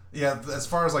 yeah, as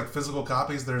far as like physical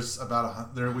copies, there's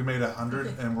about we made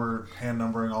 100, and we're hand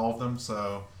numbering all of them.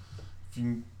 So if you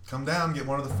can come down, get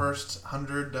one of the first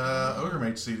 100 Ogre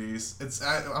Mage CDs.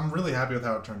 I'm really happy with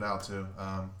how it turned out too.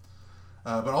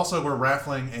 But also we're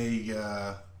raffling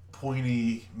a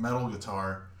pointy metal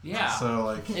guitar. Yeah. So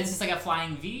like, Is this like a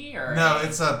Flying V or? no,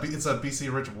 it's a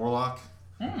BC Rich Warlock.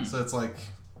 So it's like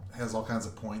has all kinds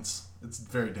of points. It's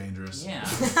very dangerous. Yeah.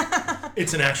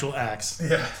 It's an actual axe.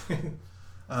 Yeah.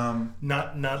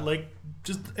 Not like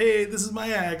just, hey, this is my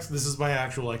axe. This is my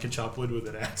actual, I can chop wood with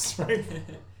an axe, right?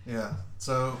 Yeah.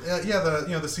 So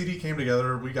the CD came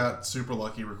together. We got super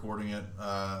lucky recording it.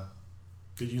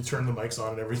 Did you turn the mics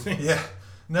on and everything? Yeah.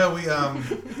 No, we our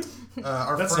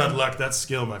That's friend, not luck, that's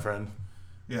skill, my friend.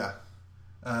 Yeah.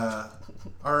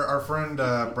 Our friend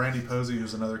Brandy Posey,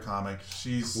 who's another comic.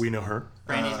 We know her.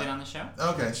 Brandy's been on the show.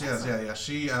 Okay, she has. Yeah.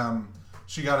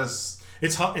 She got us.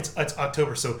 It's hot. It's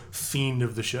October, so fiend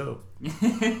of the show.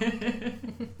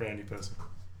 Brandy Posey.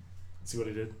 See what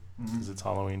I did? Because it's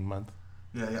Halloween month.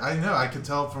 Yeah, I know. I could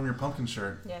tell from your pumpkin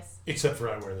shirt. Yes. Except for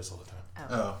I wear this all the time.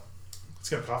 Oh. It's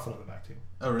got a coffin on the back too.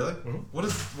 Oh, really? Mhm. What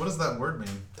does that word mean?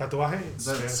 Tatuaje. Is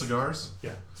that Spanish. cigars?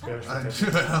 Yeah, Spanish. I for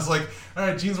tattoo. was like, all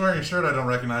right, Gene's wearing a shirt I don't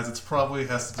recognize. It's probably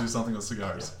has to do something with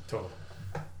cigars. Totally.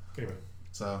 Anyway,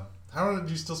 So, how did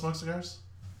you still smoke cigars?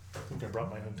 I think I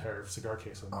brought my entire cigar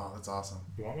case with me. Oh, that's awesome.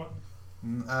 You want one?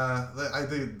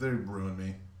 They ruined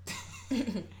me.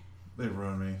 They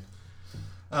ruined me.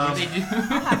 What do they do?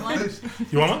 I'll have one.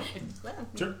 You want one? Well,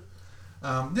 Sure.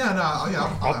 I'll have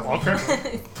I'll one. crack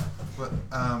one. But,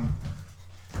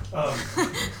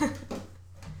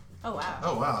 oh wow.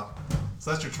 oh wow,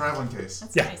 so that's your traveling case.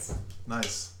 That's Yeah. nice.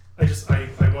 Nice. I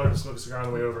wanted to smoke a cigar on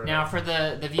the way over. Now, for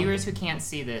the viewers who can't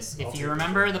see this, I'll if take you it.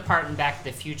 remember the part in Back to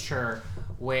the Future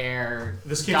where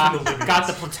This came Doc from the Libyans. got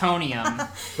the plutonium,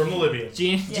 From the Libyans.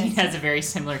 Gene Yes. has a very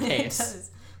similar It case. does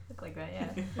look like that,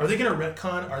 yeah. Are they gonna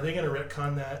retcon? Are they gonna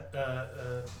retcon that?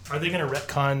 Are they gonna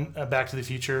retcon Back to the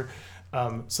Future,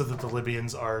 so that the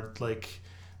Libyans are like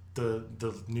the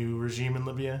new regime in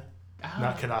Libya,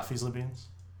 not Gaddafi's Libyans?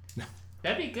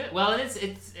 That'd be good. Well, it's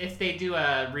if they do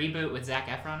a reboot with Zac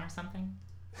Efron or something.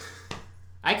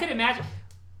 I could imagine.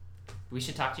 We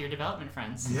should talk to your development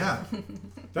friends. Yeah.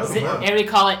 That would Z- work. and we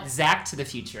call it Zac to the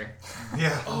Future.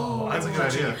 Yeah. Oh, that's a I'm good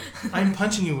punching idea. you. I'm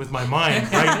punching you with my mind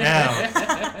right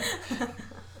now.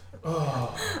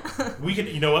 Oh, we can.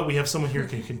 You know what? We have someone here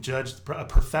who can judge, a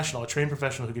professional, a trained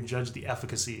professional who can judge the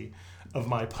efficacy of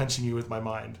my punching you with my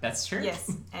mind. That's true.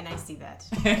 Yes, and I see that.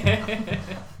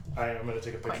 I'm going to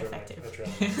take a Quite picture of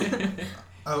effective. my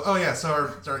Oh yeah.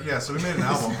 So so we made an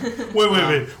album.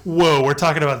 Wait. Whoa, we're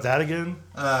talking about that again?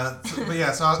 But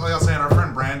yeah. So like I was saying, our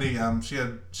friend Brandy,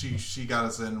 she got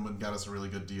us in and got us a really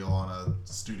good deal on a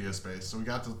studio space. So we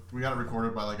got it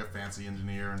recorded by like a fancy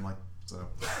engineer and like so.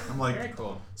 I'm like Very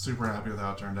cool. super happy with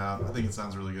how it turned out. I think it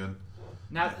sounds really good.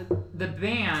 Now, the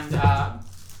band,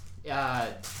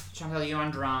 Chantal, you on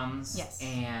drums. Yes.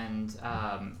 And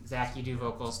Zach, you do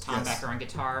vocals. Tom Yes. Becker on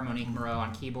guitar. Monique Moreau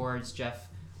on keyboards. Jeff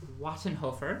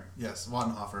Wattenhofer Yes,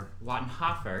 Wattenhofer.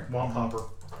 Womp hopper.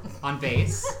 on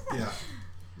bass. Yeah.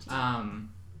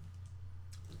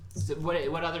 So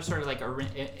what other sort of like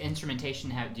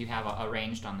instrumentation do you have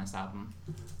arranged on this album?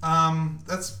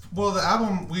 The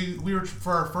album we were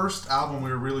for our first album we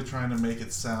were really trying to make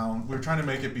it sound. We were trying to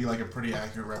make it be like a pretty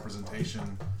accurate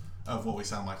representation of what we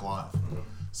sound like live.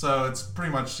 So it's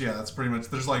pretty much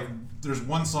there's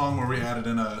one song where we added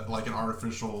in an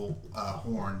artificial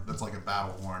horn that's like a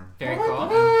battle horn. Very cool.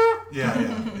 Yeah,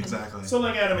 exactly. So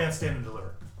like Adam Ant Stand and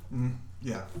Deliver.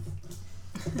 Yeah.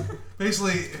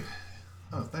 Basically.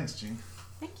 Oh, thanks, Gene.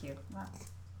 Thank you. Wow.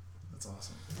 That's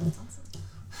awesome. That's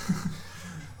awesome.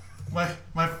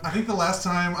 I think the last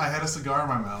time I had a cigar in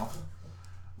my mouth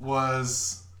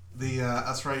was the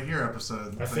Us Right Here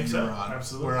episode I that think you so, were on,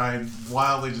 absolutely. where I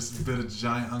wildly just bit a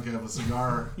giant hunk of a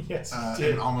cigar Yes, you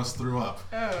did. and almost threw up.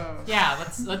 Oh. Yeah,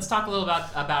 let's talk a little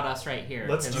about us right here.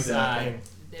 Let's do 'cause, that.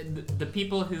 The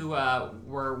people who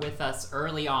were with us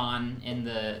early on in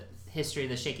the history of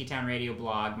the Shaky Town Radio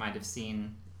blog might have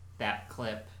seen that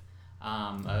clip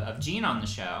of Gene on the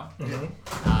show. Mhm.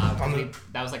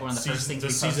 That was like one of the first Season- things we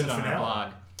the season posted on our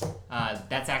finale. blog.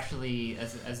 That's actually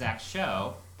a Zach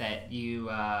show that you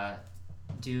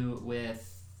do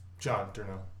with John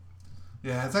Durno.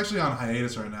 Yeah, it's actually on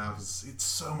hiatus right now because it's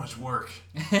so much work.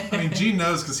 I mean, Gene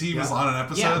knows because he was on an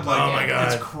episode. Yeah. Like, Oh my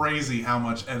God. It's crazy how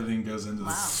much editing goes into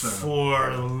this show.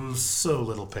 For so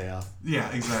little payoff. Yeah,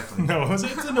 exactly. No, it's a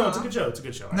good show. It's a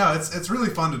good show. No, it's really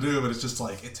fun to do, but it's just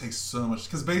like it takes so much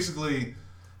because basically,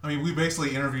 I mean, we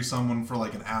basically interview someone for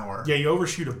like an hour. Yeah, you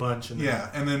overshoot a bunch. And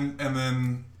Yeah, and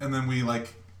then we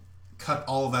like cut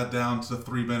all of that down to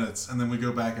 3 minutes, and then we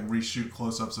go back and reshoot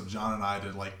close-ups of John and I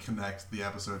to like connect the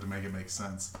episode to make it make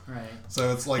sense. Right.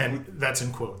 So it's like and that's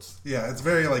in quotes. yeah, it's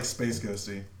very like Space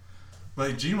Ghosty.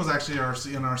 But Gene was actually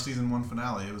in our season 1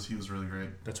 finale. He was really great.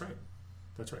 That's right.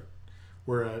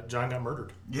 Where John got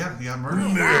murdered. Yeah, he got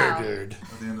murdered Murdered.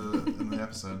 at the end of the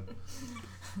episode.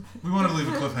 We wanted to leave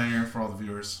a cliffhanger for all the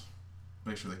viewers.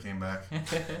 Make sure they came back.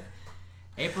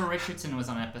 April Richardson was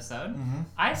on an episode. Mm-hmm.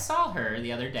 I saw her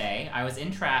the other day. I was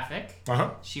in traffic.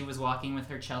 Uh-huh. She was walking with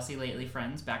her Chelsea Lately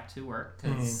friends back to work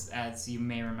because, as you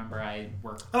may remember, I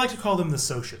work. I like to call them the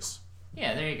socias.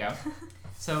 Yeah, there you go.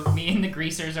 So me and the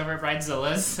greasers over at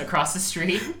Bridezilla's across the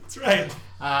street. That's right.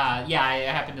 Yeah, I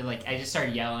happened to I just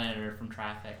started yelling at her from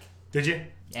traffic, Did you?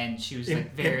 and she was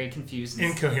very confused,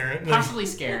 and Incoherent. possibly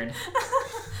scared.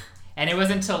 And it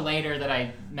wasn't until later that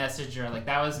I messaged her like,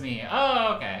 "That was me."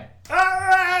 Oh, okay.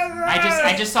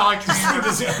 I just saw her turn.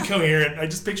 Just incoherent. I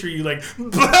just picture you like.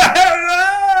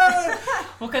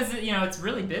 Well, because it's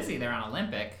really busy there on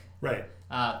Olympic. Right.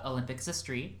 Olympic is a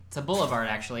street. It's a boulevard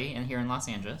actually, and here in Los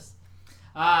Angeles.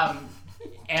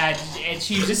 And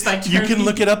she just like You turned can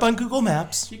look it up on Google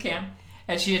Maps. You can.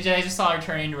 And I just saw her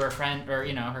turning to her friend or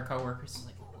her coworkers.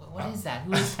 Like, what is that?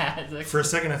 Who is that? Like, For a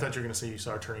second, I thought you were going to say you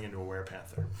saw her turning into a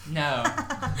werepanther. no.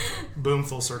 Boom,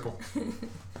 full circle.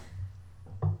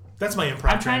 That's my improv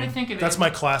I'm trying training. to think of That's it. my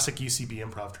classic UCB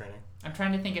improv training. I'm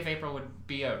trying to think if April would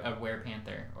be a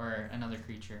werepanther or another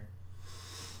creature.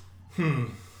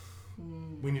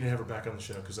 We need to have her back on the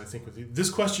show because I think this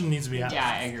question needs to be asked. Yeah,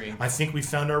 I agree. I think we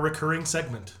found our recurring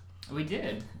segment. We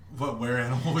did. Where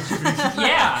animal would you be?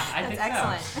 Yeah, I think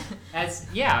That's so.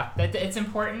 excellent. It's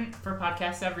important for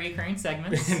podcasts to have recurring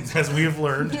segments. As we have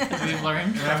learned. As we've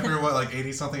learned. And after what, like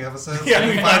 80-something episodes? Yeah,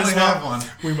 we might as finally well. have one.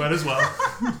 We might as well.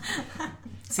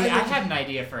 See, I had an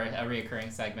idea for a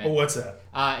reoccurring segment. Oh, what's that?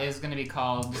 It was going to be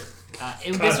called. God,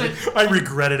 I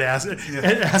regretted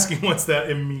asking what's that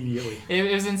immediately.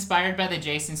 It was inspired by the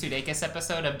Jason Sudeikis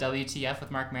episode of WTF with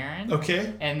Mark Maron.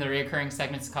 Okay. And the reoccurring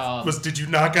segment's called Did you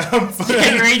knock out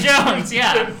January Jones?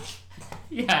 Yeah.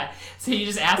 Yeah. So you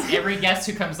just ask every guest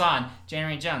who comes on,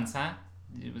 January Jones, huh?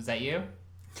 Was that you?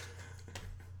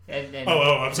 And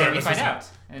I'm sorry. Then you find out.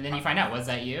 And then you find out, was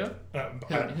that you?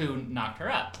 Who knocked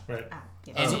her up? Right.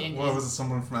 What was it?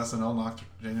 Someone from SNL knocked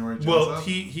January Jones Well, up?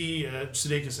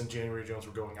 Sudeikis and January Jones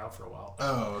were going out for a while.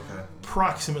 Oh, okay.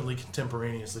 Approximately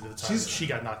contemporaneously to the time she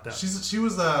got knocked out. She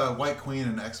was the White Queen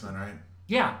in X-Men, right?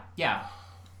 Yeah.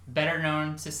 Better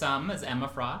known to some as Emma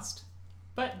Frost.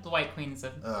 But the White Queen's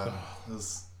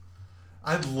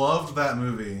I loved that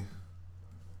movie.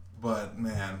 But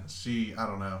man, I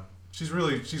don't know. She's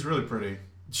really pretty.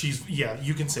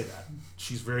 You can say that.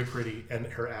 She's very pretty and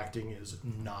her acting is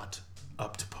not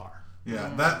up to par.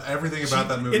 Yeah, everything about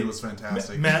that movie was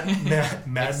fantastic. Mad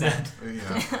Men.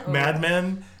 Yeah. Mad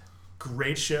Men,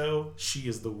 great show. She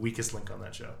is the weakest link on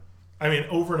that show. I mean,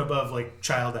 over and above like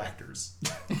child actors.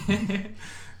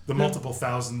 The multiple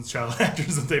thousands child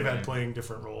actors that they've had playing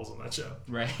different roles on that show.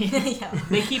 Right. Yeah.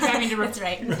 They keep having to That's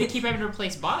right. They keep having to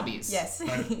replace Bobbies. Yes.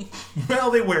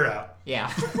 Well, they wear out.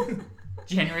 Yeah.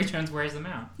 January Jones wears them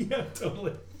out. Yeah,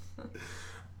 totally.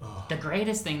 The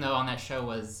greatest thing though on that show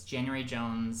was January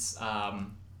Jones,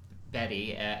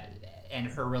 Betty, and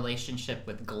her relationship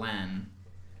with Glenn,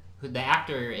 who the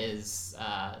actor is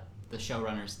the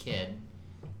showrunner's kid,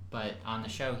 but on the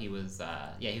show he was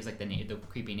like the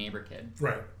creepy neighbor kid.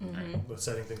 Right.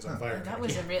 Setting things on fire. That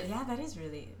was it was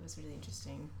really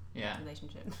interesting. Yeah.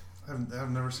 Relationship. I've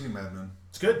never seen Mad Men.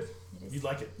 It's good. It is, You'd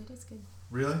like it. It is good.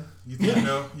 Really? You think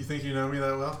you think you know me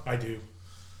that well? I do.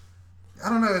 I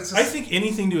don't know. It's just, I think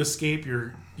anything to escape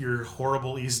your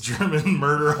horrible East German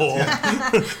murder hole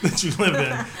that you live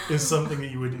in is something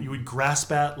that you would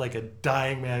grasp at like a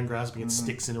dying man grasping at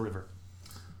sticks in a river.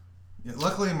 Yeah,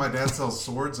 luckily, my dad sells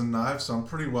swords and knives, so I'm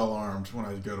pretty well armed when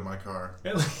I go to my car.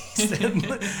 At least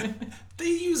they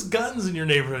use guns in your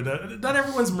neighborhood. Not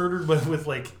everyone's murdered with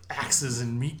like axes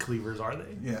and meat cleavers, are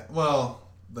they? Yeah, well,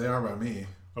 they are by me.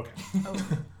 Okay.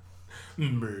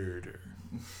 Murder.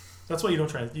 That's why you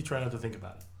try not to think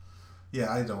about it.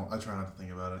 Yeah, I don't. I try not to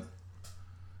think about it.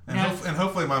 And, No. and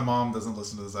hopefully my mom doesn't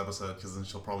listen to this episode because then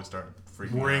she'll probably start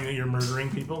freaking Worrying out. that you're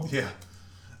murdering people? Yeah.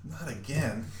 Not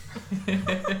again.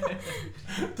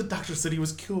 The doctor said he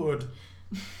was cured.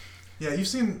 Yeah, you've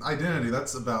seen Identity.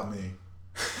 That's about me.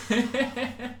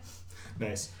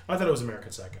 Nice. I thought it was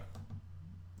American Psycho.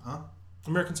 Huh?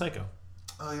 American Psycho.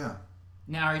 Oh, yeah.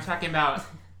 Now, are you talking about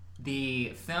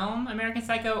the film American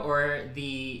Psycho or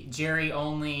the Jerry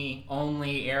only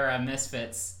era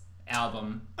Misfits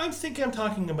album? I think I'm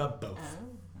talking about both.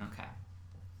 Oh. Okay.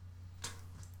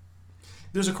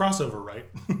 There's a crossover, right?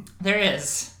 There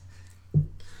is.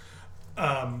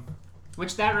 Um,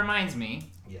 Which that reminds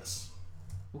me, yes.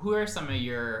 who are some of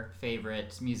your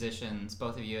favorite musicians,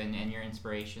 both of you, and your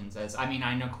inspirations?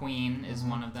 I know Queen is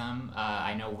one of them.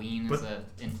 I know Ween is an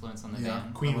influence on the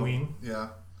band. Queen Ween. Yeah.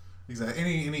 Exactly.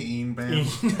 Any Ian band.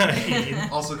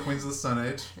 Also Queens of the Stone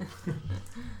Age.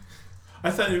 I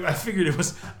figured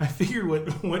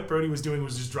what Brody was doing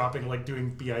was just dropping, like,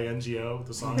 doing BINGO,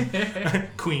 the song.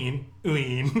 Queen,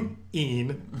 Ween,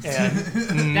 Een,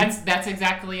 and... That's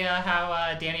exactly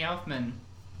how Danny Elfman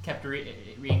kept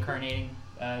reincarnating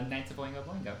Knights of Boingo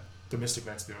Boingo. The Mystic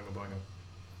Knights of Boingo Boingo.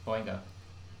 Boingo.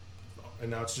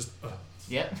 And now it's just...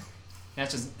 Yep.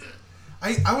 That's just...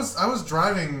 I was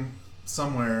driving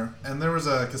somewhere, and there was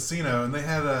a casino, and they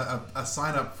had a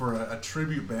sign up for a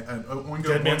tribute band, a Oingo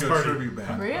Dead Man's Boingo Party. tribute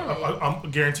band. Really?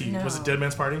 I'm guaranteed. No. Was it Dead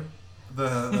Man's Party?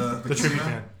 The The tribute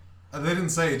band. They didn't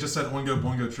say, it just said Oingo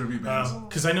Boingo tribute bands.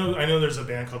 Because I know there's a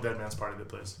band called Dead Man's Party that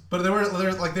plays. But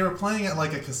they were playing at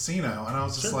like a casino, and I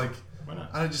was just Sure. like, Why not?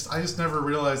 I just never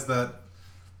realized that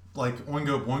like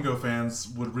Oingo Boingo fans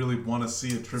would really want to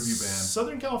see a tribute band.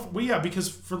 Southern California. Well, yeah, because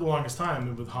for the longest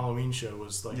time, the Halloween show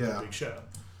was like the big show.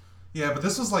 Yeah, but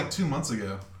this was like 2 months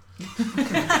ago.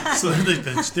 So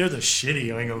they're the shitty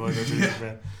Oingo Boingo tribute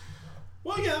band.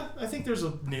 Well, yeah, I think there's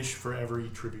a niche for every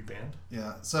tribute band.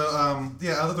 Yeah. So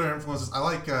other influences. I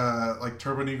like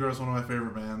Turbo Negro is one of my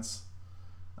favorite bands.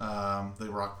 They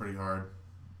rock pretty hard.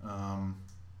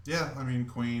 Yeah, I mean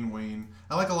Queen, Ween.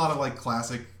 I like a lot of like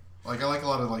classic. Like I like a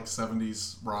lot of like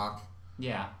 70s rock.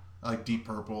 Yeah. I like Deep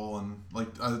Purple and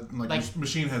like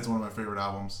Machine Head's one of my favorite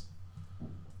albums.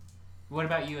 What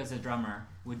about you as a drummer?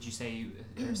 Would you say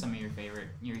are some of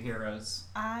your heroes?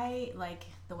 I like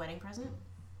The Wedding Present.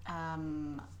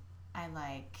 I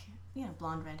like,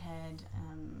 Blonde Redhead.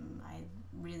 I'm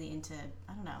really into,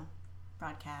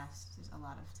 broadcast. There's a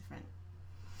lot of different.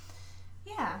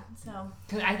 Yeah, so.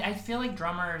 Because I feel like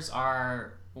drummers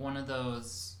are one of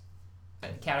those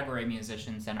category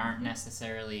musicians that aren't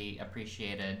necessarily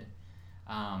appreciated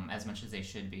as much as they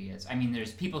should be.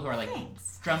 There's people who are like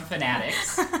drum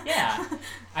fanatics. Yeah,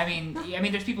 I mean,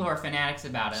 there's people who are fanatics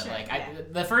about it. Sure,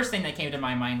 the first thing that came to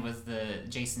my mind was the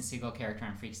Jason Segel character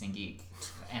on Freaks and Geek,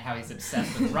 and how he's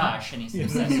obsessed with Rush and he's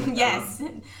obsessed with yes,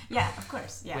 yeah, of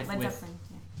course, yeah, Led Zeppelin.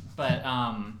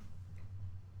 Yeah.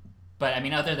 But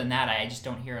other than that, I just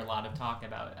don't hear a lot of talk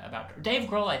about Dave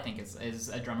Grohl. I think is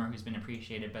a drummer who's been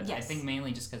appreciated, but I think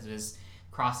mainly just because of his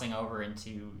crossing over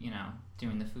into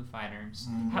doing the Foo Fighters.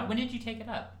 Mm-hmm. When did you take it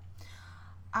up?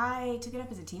 I took it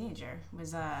up as a teenager.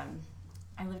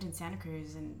 I lived in Santa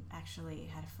Cruz and actually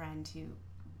had a friend who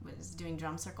was doing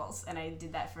drum circles, and I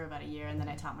did that for about a year, and then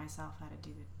I taught myself how to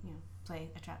do play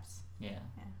a traps. Yeah.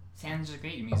 There's a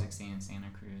great music scene in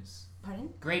Santa Cruz.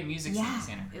 Pardon? Great music scene in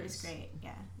Santa Cruz. It was great.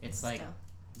 Yeah. It's like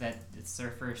it's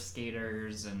surfers,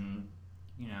 skaters, and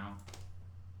Yeah,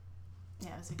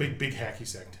 it was big hacky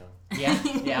sack town. Yeah.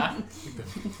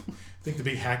 I think the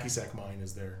big hacky sack mine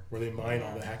is there, where they mine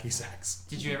all the hacky sacks.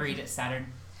 Did you ever eat at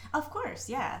Saturn? Of course,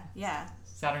 yeah.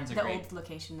 Saturn's the great. old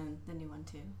location and the new one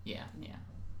too. Yeah.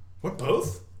 What,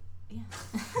 both? Yeah.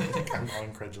 I'm all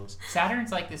incredulous.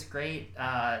 Saturn's like this great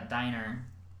diner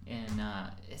in.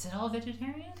 Is it all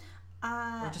vegetarian?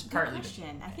 Or just good partly question.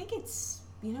 vegetarian? I think it's.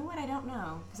 You know what? I don't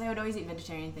know because I would always eat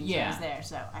vegetarian things when I was there.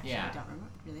 So actually, I don't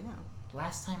really know.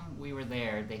 Last time we were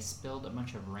there, they spilled a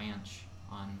bunch of ranch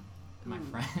on my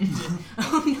friend.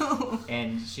 Oh no!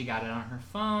 And she got it on her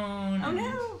phone. Oh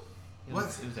no! It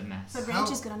was a mess. But ranch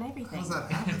is good on everything. How does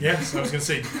that happen? Yes, I was going to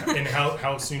say, and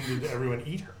how soon did everyone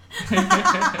eat her?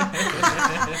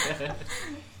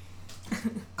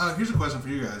 Here's a question for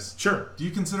you guys. Sure. Do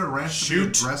you consider ranch to be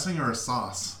a dressing or a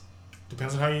sauce?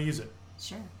 Depends on how you use it.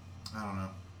 Sure. I don't know.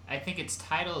 I think its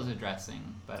title is a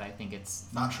dressing, but I think its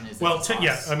function is well, a sauce.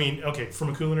 yeah. I mean, okay. From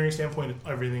a culinary standpoint,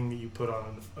 everything that you put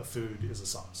on a food is a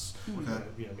sauce. Okay.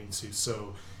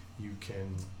 So you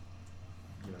can,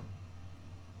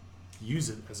 use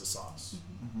it as a sauce.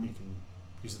 Mm-hmm. You can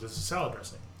use it as a salad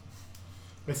dressing.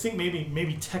 I think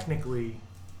maybe technically.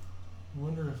 I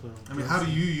wonder if how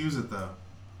do you use it though?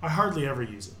 I hardly ever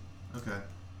use it. Okay.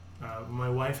 My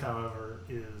wife, however,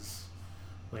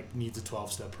 needs a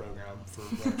 12-step program for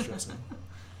ranch dressing.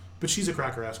 But she's a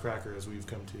cracker-ass cracker, as we've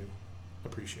come to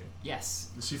appreciate. Yes.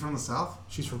 Is she from the South?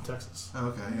 She's from Texas. Oh,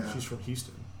 okay, yeah. She's from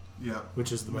Houston, Yeah.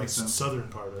 which is the Makes most sense. southern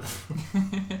part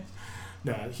of.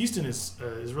 No, Houston is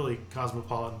really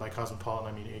cosmopolitan. By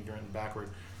cosmopolitan, I mean ignorant and backward.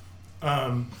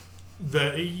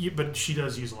 But she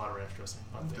does use a lot of ranch dressing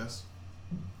on Okay. things.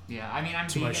 Yeah, I mean, I'm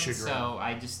To my vegan, chagrin. so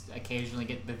I just occasionally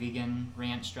get the vegan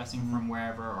ranch dressing from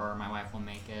wherever, or my wife will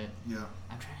make it. Yeah.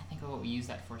 I'm trying to think of what we use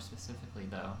that for specifically,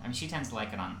 though. I mean, she tends to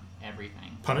like it on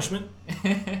everything. Punishment?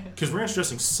 Because ranch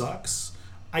dressing sucks.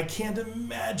 I can't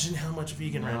imagine how much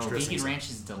vegan ranch dressing vegan is. ranch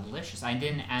is delicious. I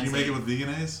didn't. Do you make it with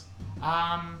veganese?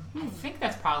 I think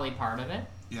that's probably part of it.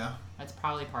 Yeah. That's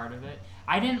probably part of it.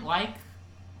 I didn't like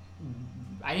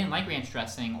ranch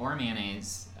dressing or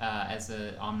mayonnaise as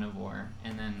an omnivore,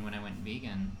 and then when I went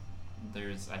vegan,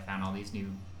 I found all these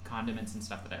new condiments and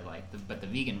stuff that I like, but the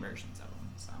vegan versions of them.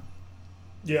 So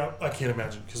Yeah, I can't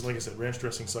imagine because, like I said, ranch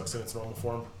dressing sucks in its normal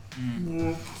form.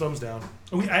 Thumbs down.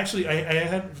 I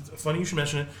had funny you should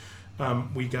mention it.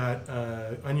 We got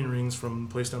onion rings from a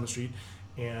place down the street,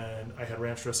 and I had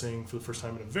ranch dressing for the first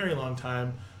time in a very long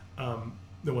time.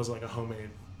 There was like a homemade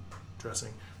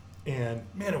dressing, and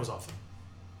man, it was awful.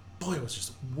 Boy, it was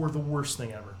just the worst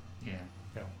thing ever. yeah.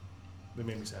 Yeah, it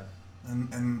made me sad.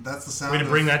 And that's the sound Way to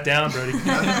bring that down, Brody.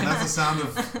 that's the sound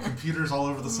of computers all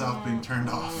over the South being turned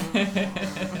off.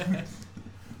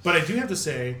 But I do have to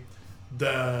say,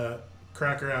 the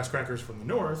ass crackers from the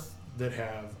north that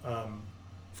have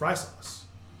fry sauce,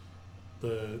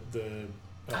 the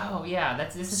Oh yeah,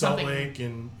 this is Salt something. Lake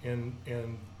and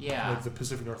Yeah. like the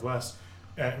Pacific Northwest,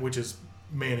 which is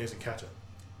mayonnaise and ketchup.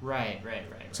 Right.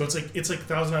 So it's like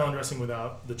Thousand Island dressing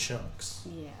without the chunks.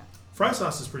 Yeah. Fry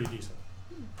sauce is pretty decent,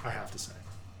 I have to say.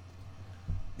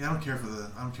 Yeah, I don't care for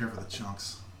the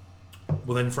chunks.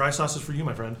 Well, then fry sauce is for you,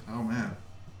 my friend. Oh man.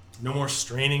 No more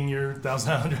straining your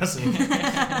Thousand Island dressing.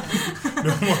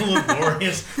 No more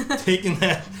laborious taking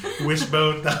that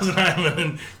wishbone Thousand Island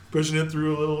and pushing it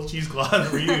through a little cheesecloth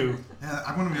for you. Yeah,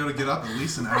 I'm gonna be able to get up at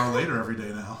least an hour later every day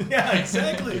now. Yeah,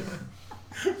 exactly.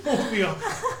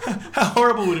 How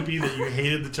horrible would it be that you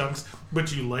hated the chunks,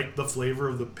 but you liked the flavor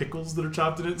of the pickles that are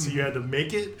chopped in it, so you had to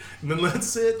make it and then let it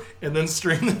sit and then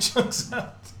strain the chunks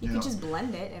out? You Yeah. could just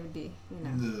blend it. It would be, I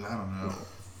don't know.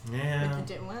 Yeah.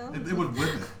 It would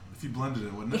whip it if you blended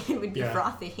it, wouldn't it? it would be Yeah.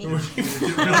 frothy.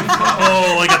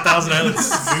 Oh, like a Thousand Island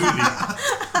smoothie.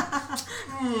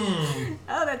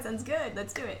 Oh, that sounds good.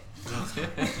 Let's do it.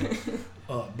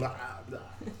 Blah, blah, blah.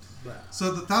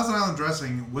 So the Thousand Island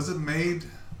dressing, was it made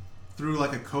through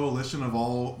like a coalition of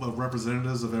all the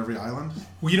representatives of every island?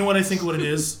 Well, you know what I think what it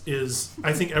is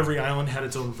I think every island had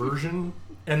its own version,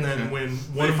 and then when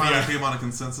one They of finally the came on a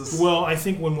consensus. well, I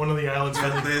think when one of the islands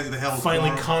they held a finally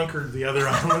quorum. conquered the other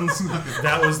islands,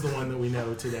 that was the one that we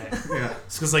know today. Yeah.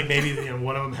 It's because like maybe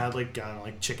one of them had like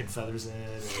chicken feathers in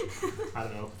it, or I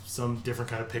don't know, some different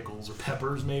kind of pickles or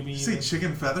peppers maybe. You see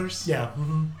chicken feathers? Yeah,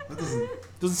 That doesn't.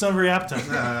 doesn't sound very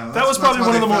appetizing. Yeah, That was probably that's one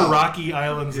why of the they more fell. rocky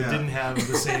islands that Yeah. didn't have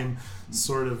the same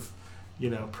sort of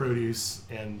produce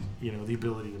and the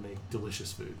ability to make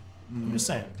delicious food. I'm just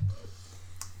saying.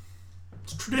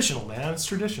 It's traditional, man. It's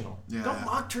traditional. Yeah. Don't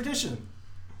mock tradition.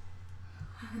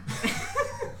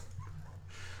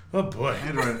 Oh boy.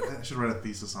 I should write a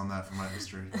thesis on that for my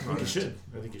history. I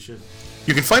think you should.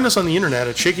 You can find us on the internet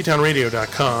at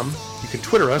shakytownradio.com. You can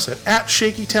Twitter us at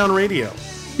 @shakytownradio.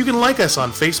 You can like us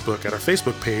on Facebook at our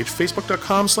Facebook page,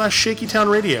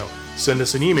 facebook.com/shakytownradio. Send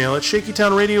us an email at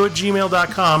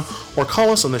shakytownradio@gmail.com or call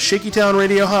us on the Shakytown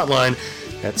Radio hotline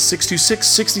at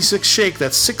 626-66-SHAKE.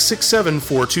 That's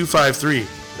 667-4253.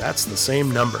 That's the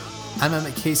same number. I'm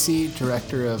Emmett Casey,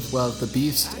 director of Well the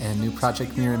Beast and new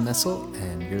project Mirror and Missile,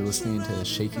 and you're listening to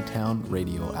Shaky Town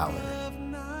Radio Hour.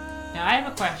 Now I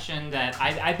have a question that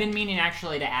I've been meaning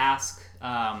actually to ask.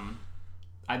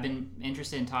 I've been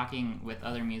interested in talking with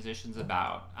other musicians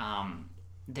about.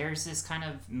 There's this kind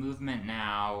of movement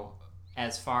now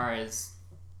as far as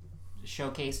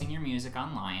showcasing your music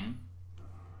online,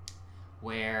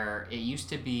 where it used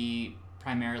to be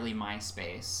primarily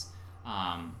MySpace.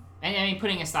 And I mean,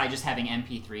 putting aside just having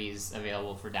MP3s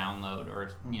available for download,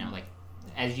 or like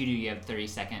as you do, you have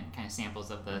 30-second kind of samples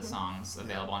of the songs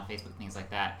available on Facebook, things like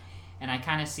that. And I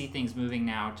kind of see things moving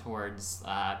now towards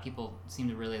people seem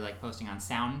to really like posting on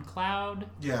SoundCloud.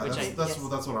 Yeah, which that's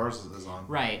what ours is on.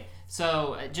 Right.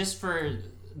 So just for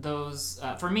those,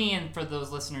 for me and for those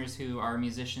listeners who are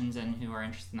musicians and who are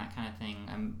interested in that kind of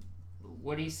thing,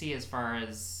 what do you see as far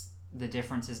as the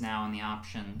differences now in the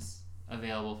options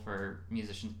available for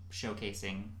musicians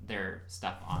showcasing their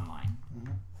stuff online?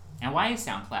 Mm-hmm. And why is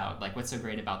SoundCloud? Like, what's so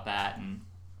great about that? And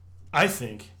I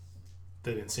think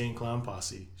that Insane Clown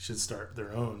Posse should start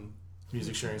their own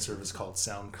music sharing service called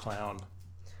SoundCloud.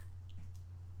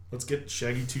 Let's get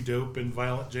Shaggy 2 Dope and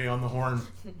Violent J on the horn.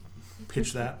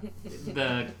 Pitch that.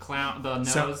 The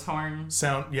nose horn.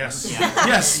 Sound, yes. Yeah.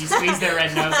 Yes. You squeeze their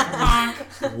red nose.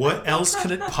 What else could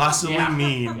it possibly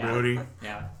mean, Yeah. Brody?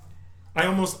 Yeah. I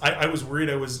was worried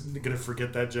I was going to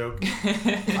forget that joke.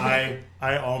 I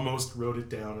almost wrote it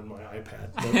down in my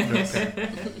iPad.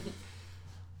 Notepad.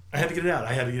 I had to get it out.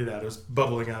 It was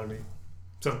bubbling out of me.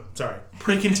 So, sorry.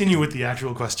 Continue with the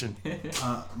actual question.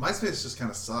 MySpace just kind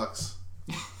of sucks.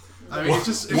 I mean,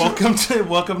 Welcome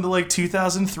to like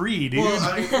 2003, dude.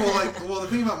 Well, the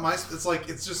thing about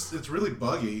MySpace, it's really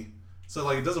buggy. So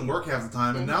like it doesn't work half the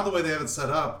time. And now the way they have it set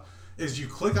up is you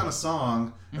click on a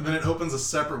song and then it opens a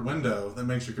separate window that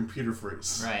makes your computer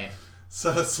freeze. Right.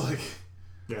 So it's like,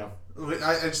 Yeah.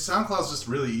 SoundCloud's just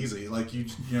really easy. Like you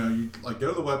like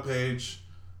go to the webpage.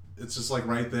 It's just like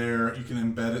right there. You can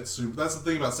embed it. That's the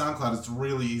thing about SoundCloud. It's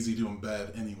really easy to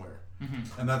embed anywhere.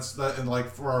 And that's that. And like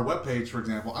for our webpage, for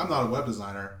example, I'm not a web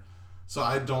designer, so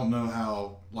I don't know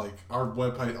how like our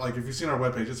webpage. Like if you've seen our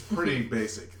webpage, it's pretty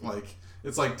basic. Like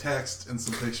it's like text and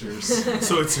some pictures.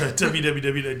 So it's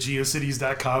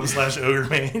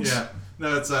www.geocities.com/ogremage. Yeah.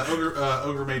 No, it's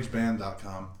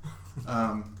ogremageband.com.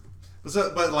 But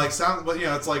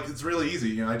it's really easy.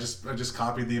 You know, I just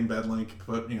copied the embed link,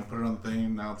 put it on the thing,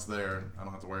 and now it's there, and I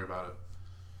don't have to worry about it.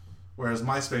 Whereas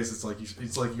MySpace, it's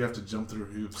like you have to jump through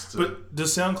hoops. But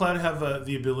does SoundCloud have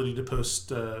the ability to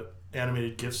post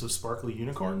animated GIFs of sparkly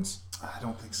unicorns? I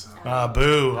don't think so.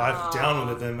 Boo! I'm down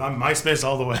with it then. I'm MySpace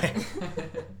all the way.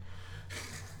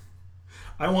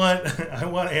 I want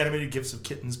animated GIFs of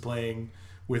kittens playing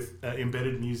with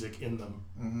embedded music in them,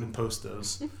 and post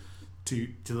those to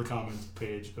the comments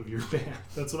page of your band.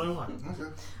 That's what I want.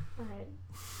 Okay. All right.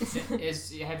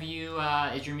 Is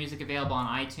your music available on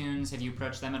iTunes? Have you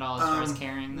approached them at all as far as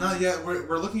carrying them? Not yet.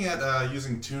 We're looking at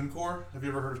using TuneCore. Have you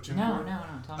ever heard of TuneCore? No.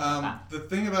 Tell me about that. The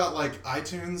thing about like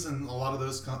iTunes and a lot of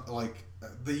those that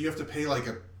you have to pay like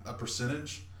a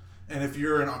percentage. And if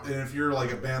you're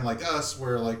like a band like us,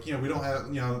 where like we don't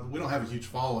have a huge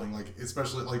following, like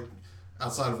especially like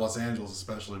outside of Los Angeles,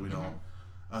 especially we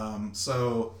don't.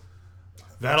 So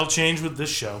that'll change with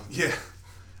this show. Yeah.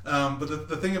 But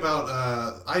the thing about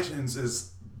iTunes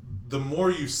is the more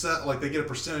you sell, like they get a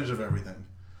percentage of everything.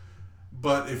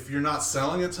 But if you're not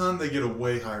selling a ton, they get a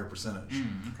way higher percentage.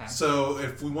 Okay. So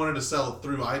if we wanted to sell it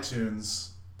through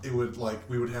iTunes, we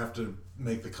would have to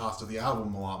make the cost of the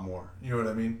album a lot more. You know what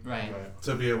I mean? Right.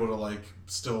 To be able to like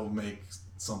still make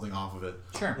something off of it.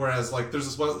 Sure. Whereas like there's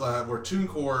this where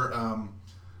TuneCore.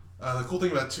 The cool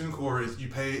thing about TuneCore is you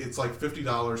pay. It's like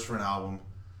 $50 for an album.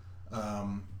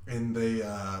 And they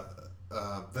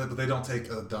don't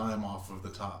take a dime off of the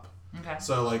top. Okay.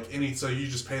 So so you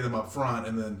just pay them up front,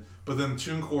 but then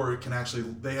TuneCore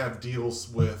they have deals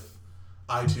with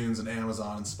iTunes and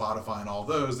Amazon and Spotify and all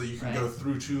those that you can go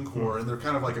through TuneCore, and they're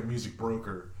kind of like a music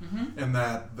broker, in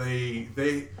that they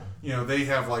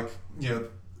have like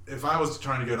if I was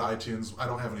trying to go to iTunes, I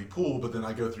don't have any pool, but then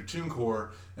I go through TuneCore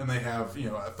and they have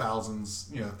thousands,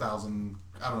 1,000,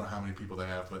 I don't know how many people they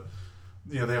have, but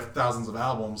they have thousands of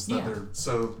albums that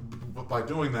by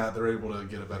doing that they're able to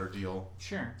get a better deal.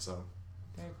 Sure. So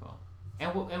very cool.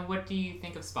 And what do you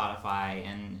think of Spotify?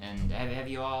 And have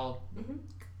you all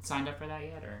signed up for that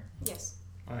yet, or? Yes.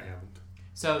 I haven't.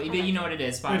 So you know what it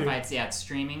is. Spotify. It's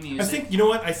streaming music. I think you know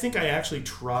what. I think I actually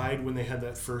tried when they had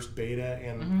that first beta,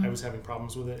 and I was having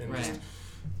problems with it, and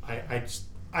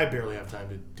I barely have time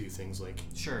to do things like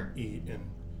eat and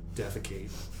defecate,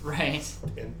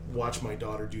 and watch my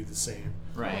daughter do the same.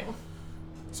 Right.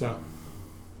 So,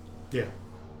 yeah.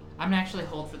 I'm gonna actually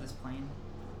hold for this plane.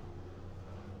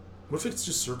 What if it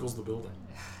just circles the building?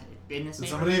 In this Did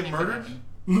somebody get murdered?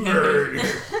 Murdered.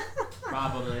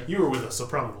 Probably. You were with us, so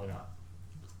probably not.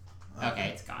 Okay,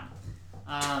 it's gone.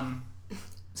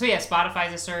 So yeah,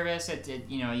 Spotify's a service.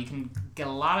 You can get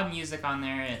a lot of music on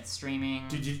there. It's streaming.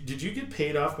 Did you get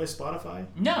paid off by Spotify?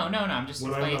 No. I'm just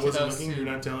when explaining I to wasn't those looking,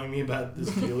 you're not telling me about this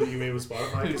deal that you made with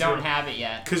Spotify who don't have it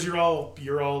yet. Because you're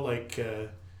all like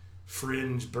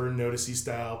fringe burn noticey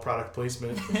style product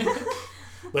placement.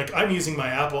 Like I'm using my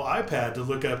Apple iPad to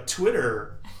look up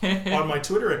Twitter on my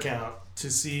Twitter account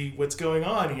to see what's going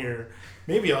on here.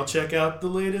 Maybe I'll check out the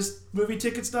latest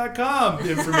movietickets.com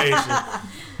information.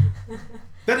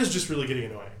 That is just really getting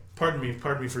annoying. Pardon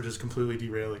me for just completely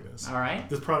derailing this. All right.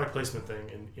 This product placement thing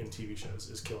in TV shows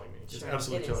is killing me. It's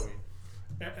absolutely killing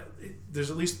me. There's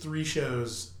at least 3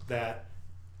 shows that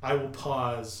I will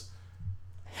pause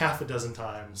half a dozen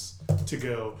times to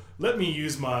go, let me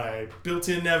use my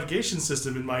built-in navigation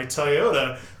system in my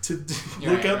Toyota to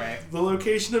look up the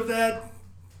location of that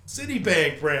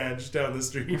Citibank branch down the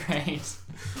street. Right.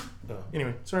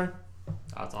 Anyway, sorry.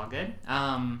 Oh, it's all good.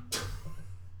 I'm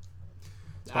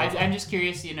just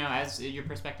curious, as your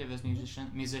perspective as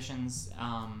musicians,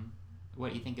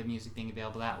 what you think of music being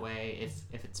available that way,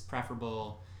 if it's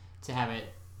preferable to have it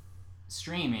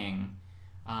streaming,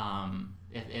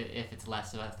 if it's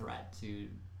less of a threat to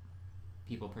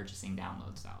people purchasing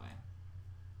downloads that way.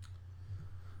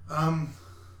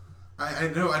 I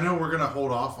know we're gonna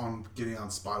hold off on getting on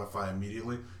Spotify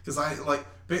immediately because I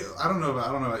don't know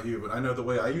about you, but I know the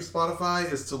way I use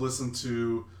Spotify is to listen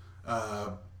to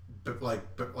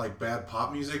like bad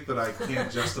pop music that I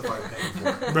can't justify paying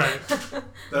for. Right.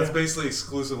 That's basically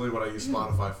exclusively what I use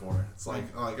Spotify for. It's like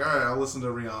all right, I'll listen to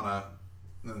Rihanna.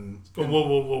 And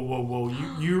Whoa!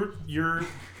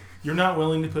 You're not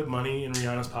willing to put money in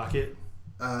Rihanna's pocket?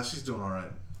 She's doing all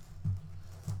right.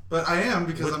 But I am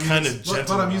because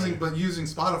using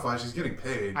Spotify. She's getting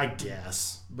paid. I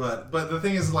guess. But the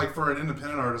thing is, like for an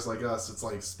independent artist like us, it's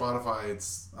like Spotify.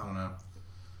 It's I don't know.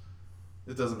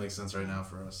 It doesn't make sense right now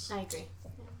for us. I agree.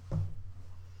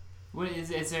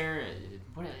 Is there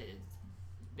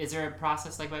a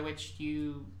process like by which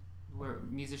where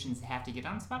musicians have to get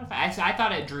on Spotify? I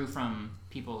thought it drew from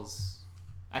people's.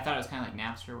 I thought it was kind of like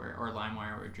Napster or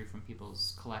LimeWire, where it drew from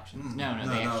people's collections. No,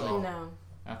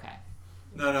 Okay.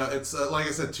 No. It's like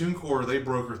I said, TuneCore. They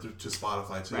broker through to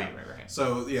Spotify too. Right.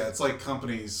 So yeah, it's like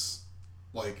companies.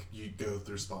 Like you go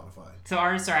through Spotify. So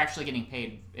artists are actually getting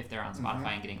paid if they're on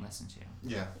Spotify and getting listened to.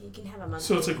 Yeah. You can have a monthly.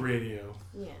 So it's like radio.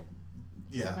 Yeah.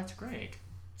 Yeah. Oh, that's great.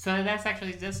 So that's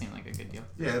actually does seem like a good deal.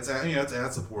 Yeah, it's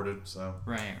ad supported. So.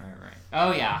 Right.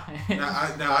 Oh yeah.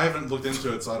 now I haven't looked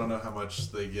into it, so I don't know how much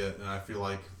they get, and I feel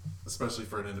like, especially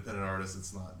for an independent artist,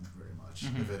 it's not very much,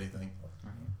 if anything.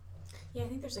 Yeah, I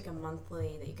think there's like a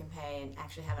monthly that you can pay and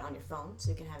actually have it on your phone,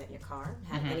 so you can have it in your car,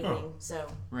 have anything. So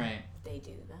they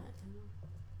do that.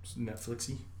 It's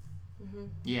Netflixy.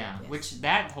 Yeah, Yes. which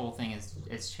that whole thing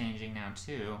is changing now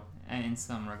too, in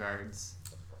some regards.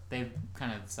 They've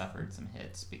kind of suffered some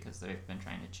hits because they've been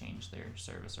trying to change their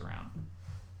service around,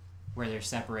 where they're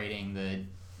separating the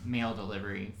mail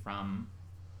delivery from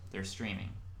their streaming.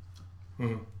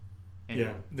 Mm-hmm.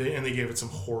 Yeah, they gave it some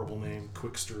horrible name,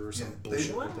 Quickster or some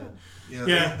bullshit like that.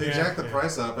 Yeah, they jacked the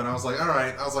price up, and I was like, all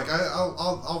right. I was like,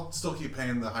 I'll still keep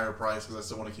paying the higher price because I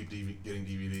still want to keep getting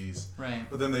DVDs. Right.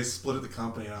 But then they split it the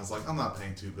company, and I was like, I'm not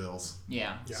paying two bills.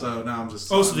 Yeah. So now I'm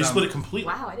just. Oh, so they split it completely?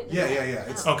 Wow, I didn't know that. Yeah.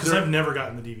 Because I've never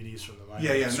gotten the DVDs from them. No,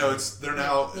 they're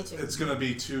now. Me too. It's going to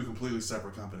be two completely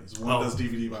separate companies. One does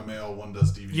DVD by mail. One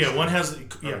does DVD. Yeah, one has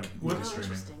streaming.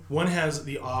 Interesting. One has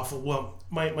the awful. Well,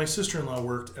 my sister-in-law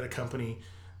worked at a company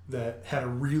that had a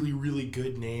really, really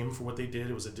good name for what they did.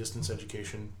 It was a distance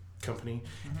education company,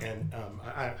 and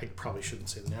I probably shouldn't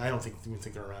say the name. I don't even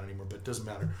think they're around anymore, but it doesn't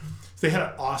matter. They had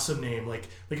an awesome name, like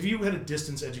if you had a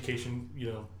distance education,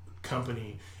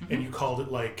 company, and you called it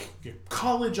like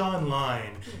College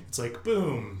Online. It's like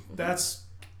boom, that's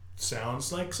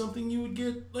sounds like something you would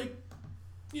get like,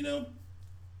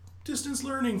 distance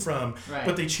learning from. Right.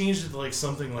 But they changed it to like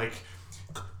something like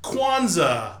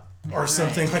Kwanzaa. Or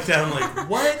something like that. I'm like,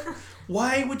 what?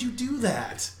 Why would you do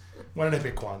that? Why did I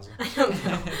pick Kwanzaa? I don't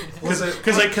know.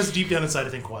 Because deep down inside I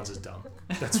think Kwanzaa's dumb.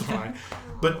 That's why.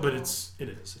 But it is.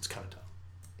 It's kind of dumb.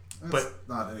 It's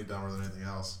not any dumber than anything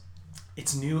else.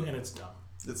 It's new and it's dumb.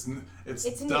 It's new.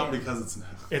 dumb because it's new.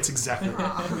 It's exactly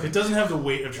right. It doesn't have the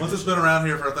weight of tradition. Once it's been around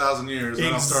here for 1,000 years,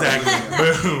 then exactly. I'll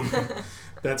start losing it. Boom.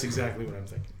 That's exactly what I'm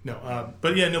thinking. No,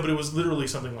 but it was literally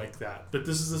something like that. But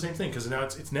this is the same thing because now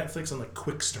it's Netflix and like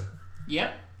Quickster.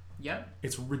 Yep.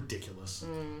 It's ridiculous.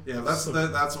 Yeah, that's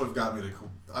what got me to.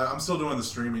 I'm still doing the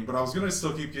streaming, but I was gonna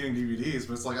still keep getting DVDs.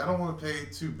 But it's like I don't want to pay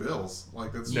two bills.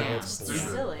 Like that's stupid.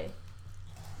 Silly.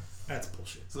 That's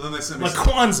bullshit. So then they sent me like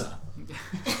Kwanzaa.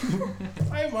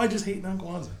 Why am I just hating on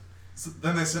Kwanzaa? So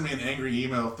then they sent me an angry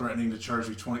email threatening to charge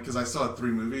me $20 because I still had 3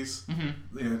 movies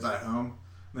at home.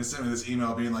 And they sent me this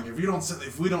email being like, if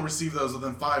we don't receive those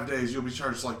within 5 days, you'll be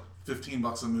charged like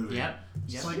 $15 a movie. Yep.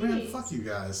 It's like, man, fuck you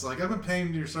guys. Like I've been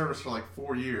paying your service for like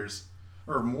 4 years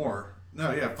or more.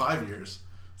 No, 5 years.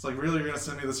 It's like, really, you're gonna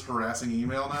send me this harassing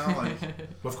email now? Like,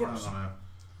 of course. I don't know.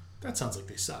 That sounds like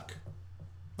they suck.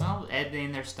 Well,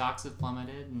 their stocks have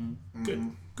plummeted, and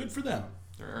good for them.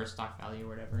 Or stock value, or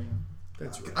whatever.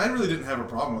 That's right. I really didn't have a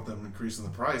problem with them increasing the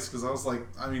price because I was like,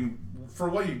 I mean, for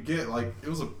what you get, like it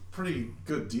was a pretty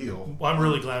good deal. Well, I'm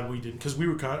really glad we didn't because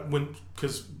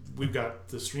because we've got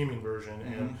the streaming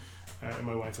version and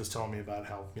my wife was telling me about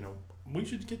how we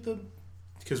should get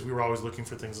because we were always looking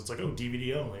for things. It's like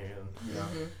DVD only,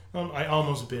 and I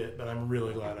almost bit, but I'm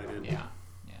really glad I didn't. Yeah.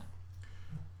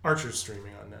 Archer's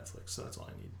streaming on Netflix, so that's all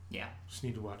I need. Yeah. Just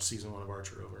need to watch season 1 of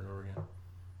Archer over and over again.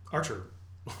 Archer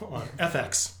on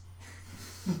FX.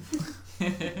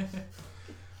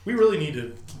 We really need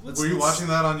to. Were you watching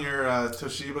that on your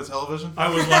Toshiba television? I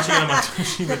was watching it on my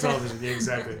Toshiba television. Yeah,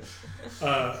 exactly.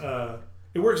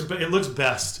 It works. It looks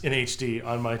best in HD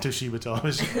on my Toshiba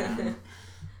television.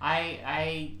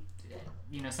 I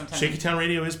sometimes Shaky Town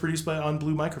Radio is produced on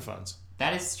Blue Microphones.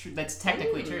 that is true. That's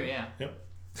technically true. Yeah. Yep.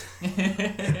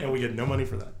 And we get no money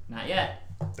for that. Not yet.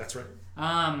 That's right.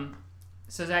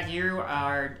 So Zach, you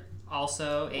are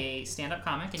also a stand-up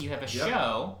comic, and you have a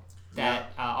show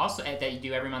that also that you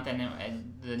do every month,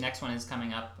 and the next one is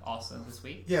coming up also this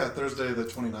week. Yeah, Thursday the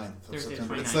 29th of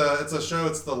September. 29th. It's a show.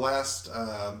 It's the last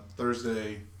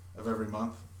Thursday of every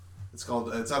month. It's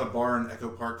at a bar in Echo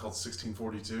Park called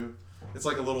 1642. It's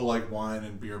like a little like wine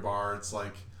and beer bar. It's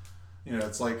like,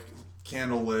 it's like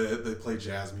candle lit. They play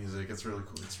jazz music. It's really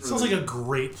cool. It's really, Sounds like a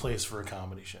great place for a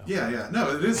comedy show. Yeah.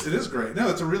 No, it is great. No,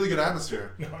 it's a really good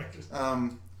atmosphere. No, I just,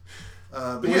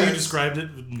 but the way you described it,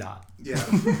 not. Yeah.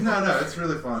 No, it's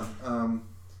really fun.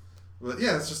 But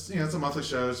yeah, it's just it's a monthly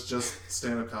show. It's just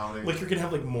stand-up comedy. Like you're gonna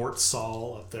have like Mort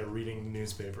Saul up there reading the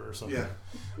newspaper or something. Yeah.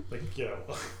 Like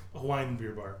a wine and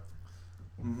beer bar.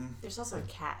 Mm-hmm. There's also a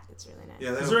cat that's really nice.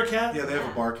 Yeah, is there a cat? Yeah, they have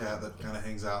a bar cat that kind of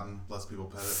hangs out and lets people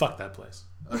pet it. Fuck that place.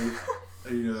 Are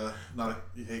you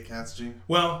you hate cats, Gene?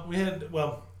 Well,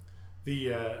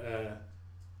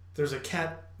 there's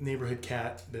a neighborhood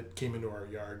cat that came into our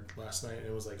yard last night and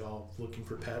it was like all looking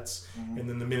for pets. Mm-hmm. And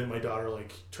then the minute my daughter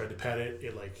like tried to pet it,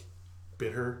 it like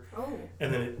bit her. Oh.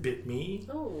 And then it bit me.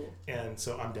 Oh. And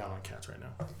so I'm down on cats right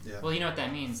now. Yeah. Well, you know what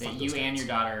that means? That you and your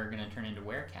daughter are going to turn into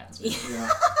werecats. Yeah.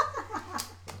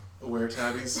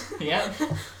 Were-tabbies? Yep.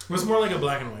 It was more like a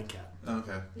black and white cat.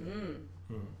 Okay.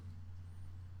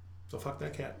 So fuck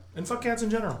that cat. And fuck cats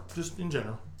in general. Just in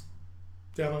general.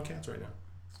 Down on cats right now.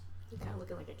 You're kind of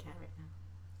looking like a cat right now.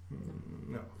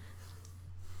 No.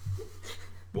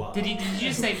 Wow. Did you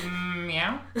just say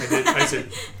meow? I did.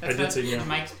 I did say the meow.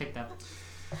 mic's picked up.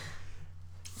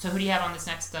 So who do you have on this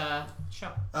next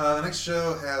show? The next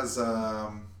show has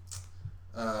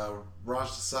Raj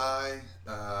Desai.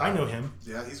 I know him.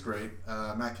 Yeah, he's great.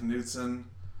 Matt Knudsen,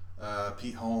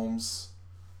 Pete Holmes,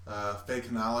 Faye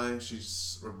Canale.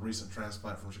 She's a recent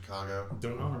transplant from Chicago.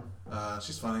 Don't know her.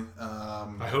 She's funny.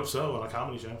 I hope so on a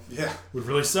comedy show. Yeah. Would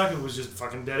really suck if it was just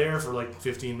fucking dead air for like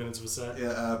 15 minutes of a set.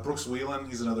 Yeah, Brooks Whelan.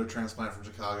 He's another transplant from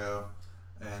Chicago.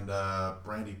 And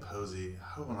Brandy Posey. I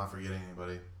hope I'm not forgetting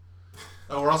anybody.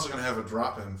 Oh, we're also going to have a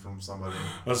drop-in from somebody.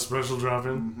 A special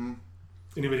drop-in? Mm-hmm.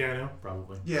 Anybody I know?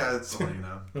 Probably. Yeah, it's somebody you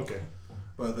know. Okay.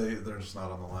 But they're just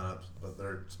not on the lineup, but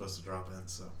they're supposed to drop in,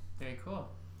 so. Very cool.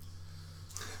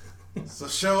 So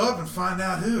show up and find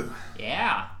out who.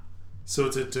 Yeah. So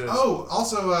it's at...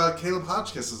 also Caleb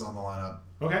Hotchkiss is on the lineup.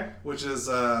 Okay. Which is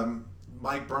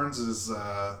Mike Burns'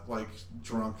 like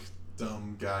drunk,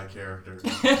 dumb guy character.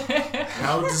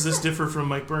 How does this differ from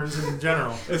Mike Burns in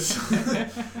general? It's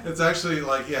actually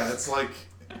like,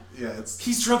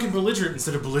 He's drunk and belligerent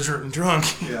instead of belligerent and drunk.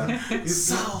 Yeah.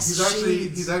 He's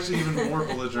actually even more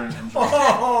belligerent and drunk.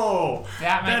 Oh!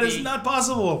 That is not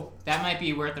possible. That might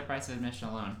be worth the price of admission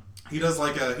alone. He does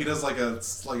like a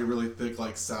really thick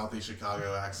like Southeast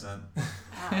Chicago accent.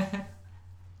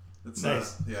 It's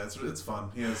nice. It's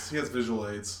fun. He has visual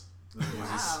aids that he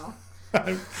uses. Wow.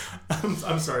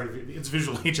 I'm sorry. It's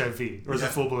visual HIV or is it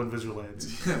full blown visual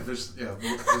aids? Yeah, visual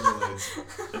aids.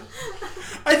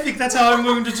 I think that's how I'm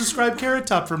going to describe Carrot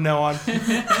Top from now on.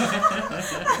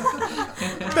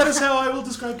 That is how I will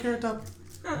describe Carrot Top.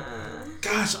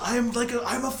 Gosh, I'm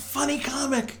a funny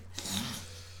comic.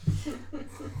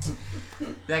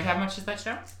 Like, how much is that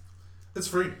show? It's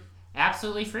free.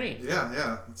 Absolutely free.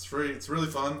 Yeah, it's free. It's really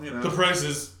fun, The price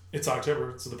is it's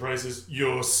October, so the price is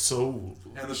your soul.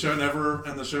 And the show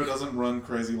doesn't run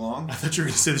crazy long. I thought you were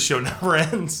going to say the show never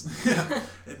ends. Yeah,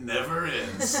 it never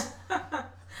ends.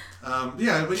 But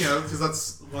because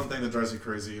that's one thing that drives me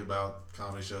crazy about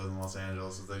comedy shows in Los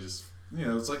Angeles is they just,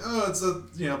 it's like, oh, it's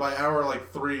by hour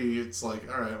like 3, it's like,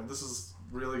 all right, well, this is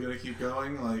really gonna keep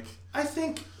going. Like, I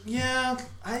think,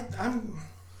 I'm.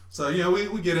 So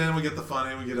we get in, we get the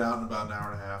funny, we get out in about an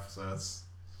hour and a half. So it's.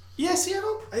 Yeah, see,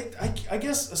 I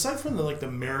guess aside from the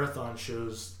marathon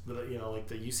shows that like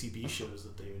the UCB shows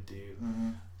that they would do,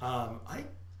 I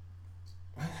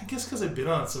guess because I've been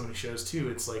on so many shows too,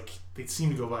 it's like they seem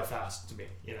to go by fast to me,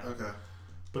 Okay.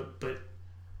 But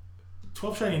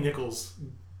 12 Shiny Nickels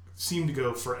seemed to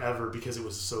go forever because it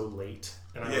was so late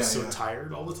and I was so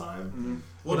tired all the time. Mm-hmm.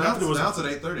 Well, now it's at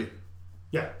 8:30.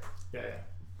 Yeah.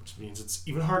 Which means it's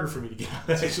even harder for me to get out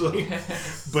actually.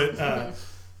 But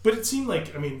But it seemed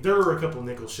like, I mean, there were a couple of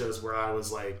Nichols shows where I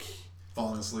was like...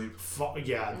 Falling asleep.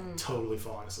 Totally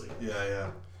falling asleep.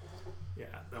 Yeah. Yeah,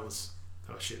 that was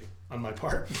shitty on my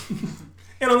part.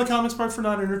 And on the comics part for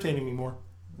not entertaining me more.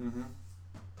 Mm-hmm.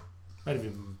 Might have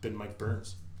even been Mike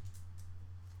Burns.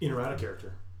 In or out of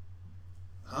character.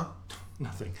 Huh?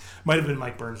 Nothing. Might have been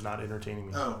Mike Burns not entertaining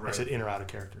me. Oh, right. I said in or out of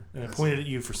character. And I pointed at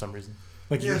you for some reason.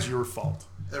 Like it was your fault.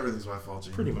 Everything's my fault,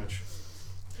 Gene. Pretty much.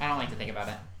 I don't like to think about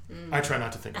it. I try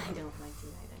not to think I about it. don't like to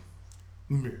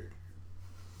either. Nerd.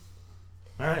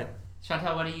 All right.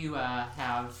 Chantal, what do you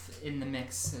have in the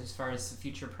mix as far as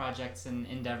future projects and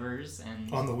endeavors?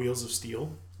 And On the Wheels of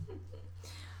Steel.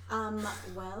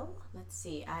 Well, let's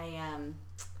see. I've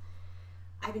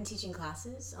been teaching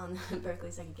classes on the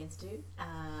Berkeley Psychic Institute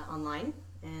online,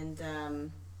 and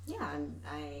I'm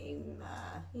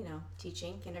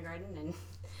teaching kindergarten and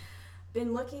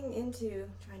been looking into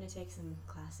trying to take some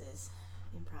classes,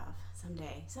 improv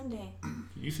someday.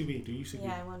 UCB, do UCB.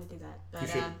 Yeah, I want to do that, You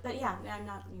should. but yeah, I'm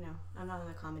not on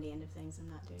the comedy end of things. I'm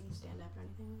not doing stand up or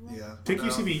anything like that. Yeah. Take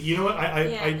UCB. You know what?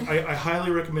 I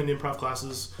highly recommend improv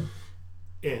classes,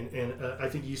 and I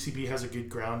think UCB has a good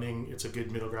grounding. It's a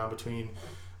good middle ground between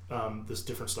this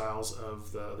different styles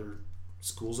of the other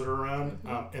schools that are around,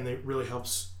 and it really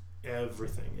helps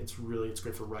everything. It's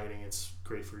great for writing. It's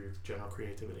great for your general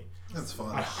creativity. That's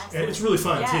fun. And it's really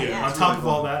fun too. Yeah, On it's top really of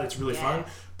all fun. that, it's really fun.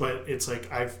 But it's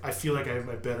like I feel like I have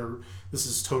my better. This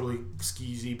is totally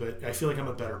skeezy, but I feel like I'm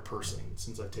a better person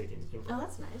since I've taken improv. Oh,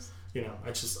 that's nice. You know,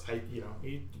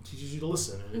 it teaches you to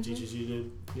listen, and it teaches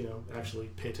you to actually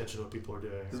pay attention to what people are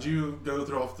doing. Did you go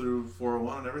through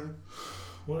 401 and everything?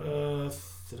 What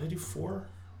did I do 4?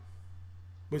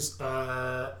 Was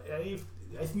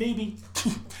maybe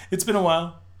it's been a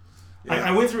while. Yeah.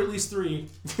 I went through at least 3.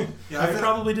 Yeah, I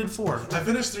probably did 4. I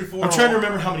finished through 401. I'm trying to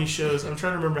remember how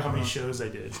many shows. I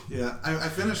did. Yeah, I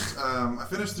finished. I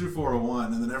finished through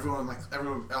 401, and then everyone,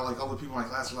 all the people in my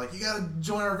class were like, "You got to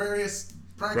join our various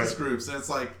practice groups." And it's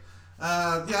like,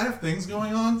 I have things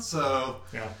going on, so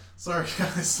Yeah. sorry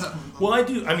guys. Well, I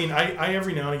do. I mean, I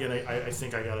every now and again, I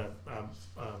think I gotta.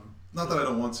 Not that I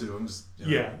don't want to. I'm just.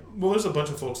 Yeah. Well, there's a bunch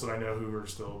of folks that I know who are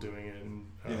still doing it, and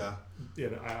Yeah.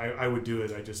 I would do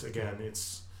it. I just, again,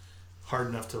 it's hard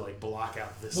enough to like block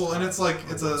out this. Well, and it's like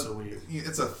it's once a week.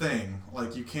 a thing.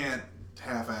 Like you can't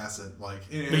half-ass it. Like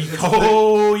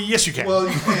Yes, you can. Well,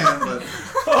 you can, but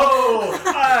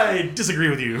I disagree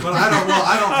with you. but I don't. Well,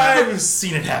 I don't. I've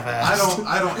seen it half-assed.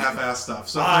 I don't half-ass stuff.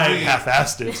 So for I me,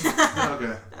 half-assed it.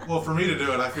 okay. Well, for me to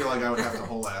do it, I feel like I would have to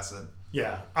whole-ass it.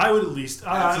 Yeah, I would at least.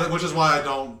 Which is why I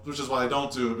don't. Which is why I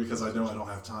don't do it, because I know I don't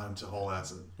have time to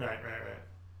whole-ass it. Right.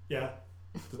 Yeah.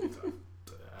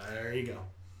 There you go.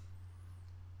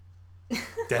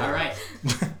 all right.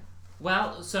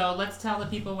 Well, so let's tell the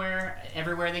people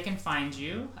everywhere they can find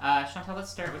you. Chantal,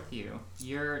 let's start with you.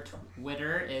 Your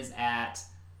Twitter is at,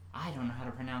 I don't know how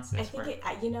to pronounce this I think word.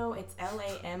 it's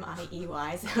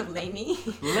Lamiey, so Lamey.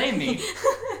 Lamey.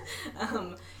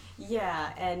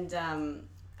 Yeah, and I'm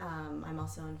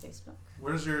also on Facebook.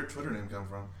 Where does your Twitter name come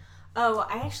from? Oh,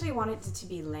 I actually wanted it to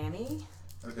be Lammy.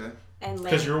 Okay. And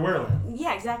Because you're a werewolf.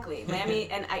 Yeah, exactly. Lammy,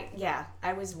 and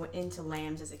I was into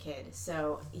lambs as a kid,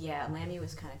 so yeah, Lammy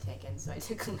was kind of taken, so I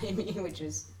took Lammy, which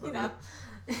was, Right.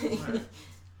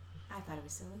 I thought it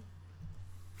was silly.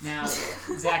 Uh-huh. Now,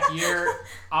 Zach, you're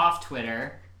off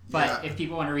Twitter, but Yeah. if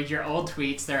people want to read your old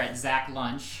tweets, they're at Zach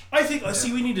Lunch. I think.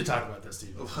 See, we need to talk about this,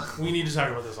 Steve. We need to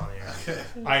talk about this on the air.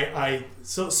 Okay.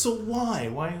 So why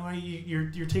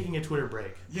you're taking a Twitter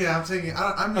break? Yeah, I'm taking.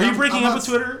 Are Are you breaking up with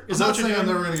Twitter? Is that what you're I'm doing?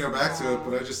 never going to go back to it,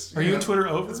 but I just. Are you in Twitter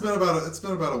over? It's been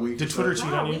about a week. Did or so. Twitter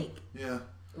cheat on you? Week. Yeah.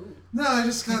 No, I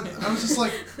was just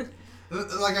like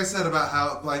I said about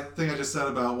how, thing I just said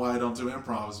about why I don't do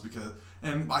improv is because,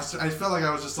 and I felt like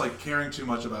I was just like caring too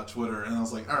much about Twitter, and I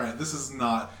was like, all right, this is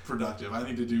not productive. I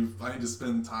need to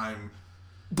spend time.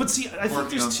 But see, I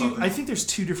Working on think there's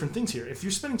two different things here. If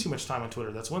you're spending too much time on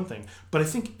Twitter, that's one thing. But I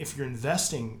think if you're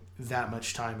investing that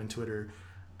much time in Twitter,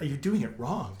 you're doing it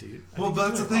wrong, dude. Well,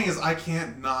 that's the thing is I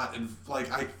can't not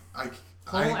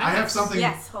I have something.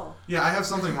 Yes, whole. Yeah, I have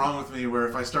something wrong with me where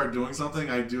if I start doing something,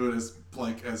 I do it as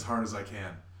hard as I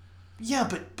can. Yeah,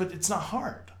 but it's not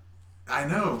hard. I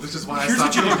know. This is why I Here's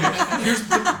stopped what you doing it.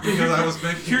 Because I was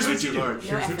making Here's it way what you too do. hard.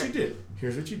 Here's what effort. you did.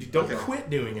 Here's what you do. Don't Okay. quit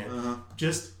doing it. Uh-huh.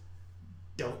 Just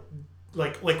don't.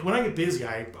 Like when I get busy,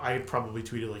 I probably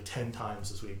tweeted like 10 times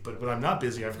this week. But when I'm not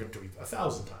busy, I've got to tweet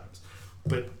 1,000 times.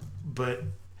 But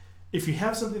if you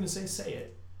have something to say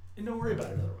it, and don't worry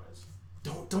about it otherwise.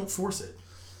 Don't force it.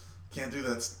 Can't do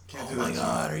that. Can't do Oh that. my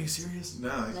God, are you serious? No,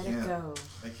 I Let can't. it go.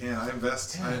 I can't. I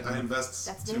invest. I invest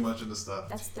That's too good. much into stuff.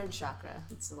 That's third chakra.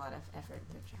 It's a lot of effort.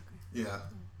 Third chakra. Yeah.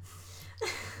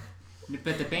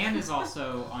 But the band is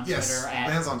also on Yes. Twitter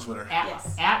Band's on Twitter.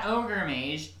 Yes. at Ogre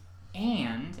Mage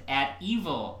and at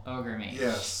Evil Ogre Mage.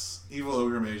 Yes. Evil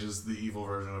Ogre Mage is the evil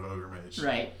version of Ogre Mage.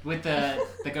 Right, with the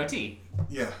goatee.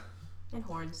 Yeah. And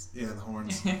horns. Yeah, the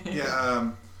horns.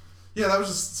 Yeah. Yeah, that was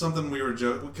just something we were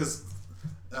joking because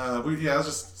it was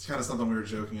just kind of something we were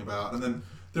joking about, and then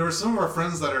there were some of our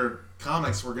friends that are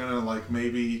comics were gonna like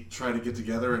maybe try to get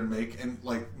together and make an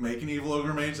evil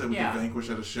Ogre Mage that we Yeah. could vanquish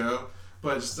at a show,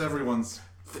 but just everyone's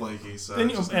flaky. So Then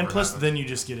it just and never plus, happened. then you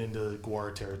just get into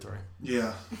Guar territory.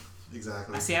 Yeah,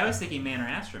 exactly. See, I was thinking Man or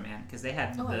Astro Man because they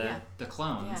had yeah. the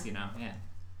clones, Yeah. Yeah.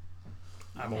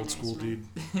 I'm old school, dude.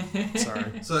 Yeah.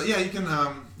 Sorry. So yeah, you can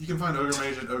find Ogre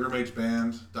Mage at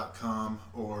ogremageband.com,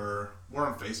 or we're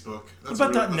on Facebook. What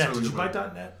about that's .net? really Did you good buy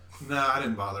way. .net? No, I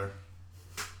didn't bother.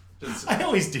 Didn't I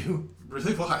always do,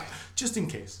 really? Why? just in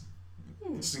case.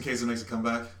 Just in case it makes a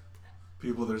comeback.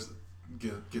 People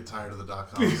get tired of the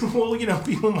 .coms. Well,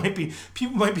 people might be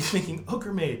thinking,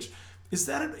 Ogre Mage, is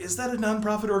that a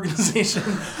non-profit organization?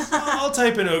 I'll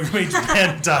type in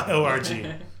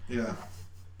ogremageband.org. Yeah.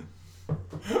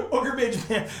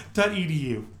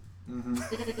 ogremageband.edu.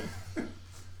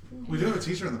 We do have a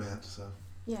teacher in the band, so.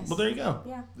 Yes. Well, there you go.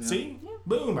 Yeah. See? Yeah.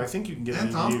 Boom. I think you can get And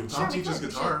an Tom EDU. Tom Sure, we teaches could,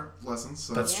 we guitar lessons.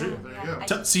 So That's true. There Yeah, you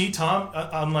go. I- See, Tom,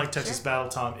 unlike Texas Sure. Battle,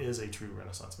 Tom is a true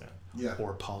Renaissance man. Yeah.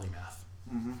 Or polymath.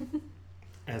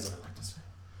 As I like to say.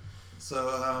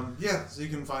 So so you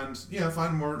can find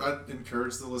more. I'd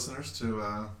encourage the listeners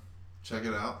to check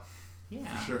it out. Yeah.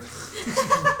 Sure.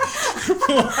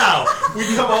 Wow. We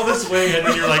come all this way and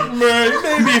then you're like,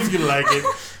 maybe if you like it,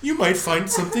 you might find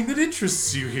something that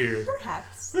interests you here.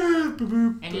 Perhaps.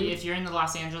 And if you're in the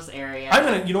Los Angeles area,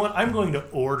 I'm going to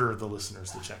order the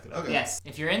listeners to check it out. Okay. yes,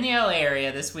 if you're in the LA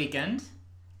area this weekend,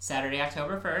 Saturday,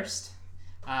 October 1st,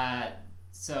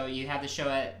 so you have the show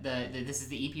at this is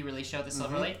the EP release show at the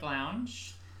Silver Lake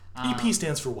Lounge. EP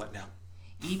stands for what now?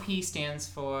 EP stands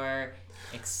for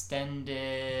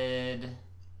Extended.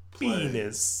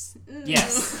 Penis.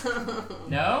 Yes.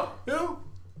 No? No?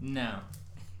 No.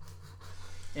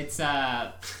 It's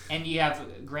and you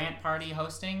have Grant Party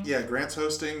hosting. Yeah, Grant's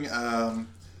hosting.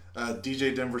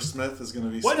 DJ Denver Smith is going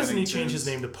to be. Why doesn't he spinning change his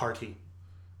tunes. name to Party?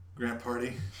 Grant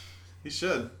Party. He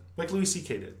should. Like Louis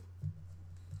C.K. did.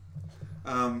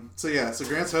 So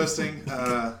Grant's hosting.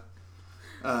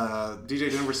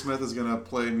 DJ Denver Smith is gonna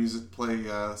play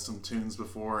some tunes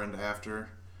before and after,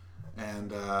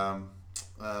 and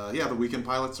the Weekend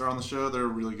Pilots are on the show. They're a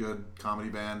really good comedy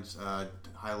band.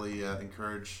 Highly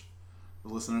encourage the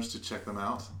listeners to check them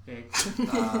out. Very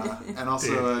And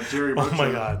also Jerry Rocha. Oh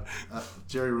my God.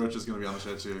 Jerry Rocha is gonna be on the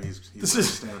show too. He's This a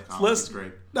is stand-up comic. He's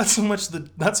great. not so much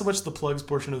the plugs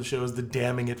portion of the show as the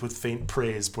damning it with faint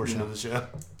praise portion of the show.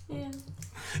 Yeah.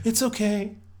 It's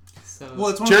okay. so. Well,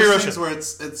 it's one Jerry of those Rocha.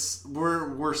 things where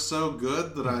we're so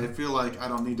good that I feel like I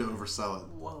don't need to oversell it.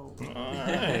 Whoa. All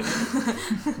right.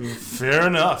 Fair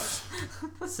enough.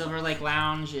 Silver Lake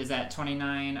Lounge is at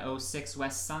 2906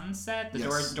 West Sunset. The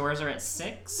Yes. doors are at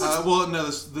 6. Well, no,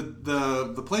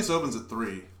 the place opens at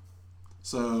 3,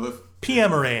 so if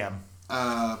PM or AM?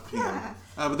 PM.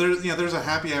 But there's a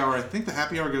happy hour. I think the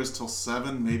happy hour goes till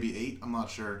 7, maybe 8. I'm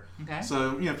not sure. Okay.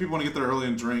 So people want to get there early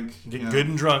and drink. Get good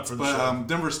and drunk for the But show.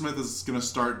 Denver Smith is going to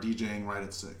start DJing right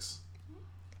at 6.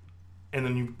 And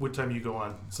then what time you go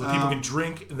on? So people can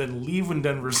drink and then leave when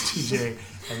Denver's DJing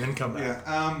and then come back.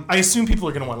 Yeah. I assume people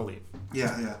are going to want to leave.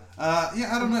 Yeah. I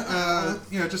don't know.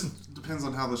 It just depends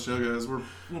on how the show goes.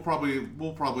 We'll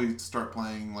probably start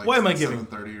playing like Why am I giving-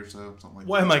 7:30 or so, something like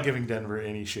Why that. am I giving Denver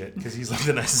any shit? Because he's like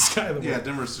the nicest guy in the world. Yeah,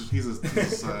 Denver's he's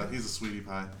a sweetie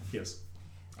pie. Yes.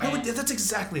 That's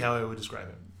exactly how I would describe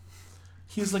him.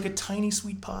 He is like a tiny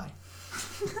sweet pie.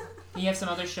 You have some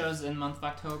other shows in the month of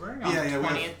October. On Yeah, the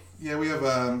 20th. we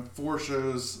have 4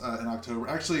 shows in October.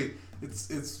 Actually, it's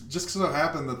just so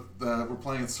happened that we're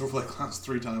playing at Silver Lake Lounge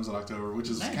 3 times in October, which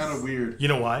is Nice. kind of weird. You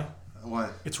know why? Why?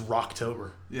 It's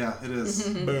Rocktober. Yeah, it is.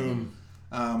 Boom.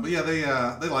 But yeah,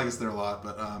 they like us there a lot.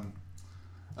 But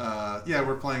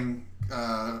we're playing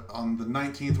on the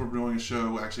 19th. We're doing a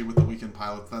show actually with the Weekend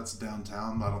Pilots. That's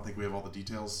downtown. I don't think we have all the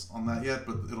details on that yet,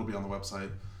 but it'll be on the website.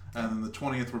 And then the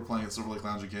 20th, we're playing at Silver Lake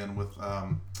Lounge again with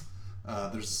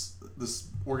there's this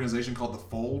organization called The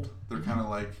Fold. They're kind of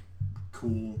like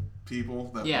cool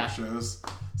people that Yeah. book shows.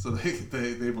 So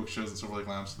they book shows at Silver Lake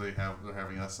Lounge. So they're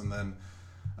having us. And then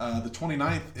the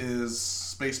 29th is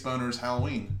Space Boners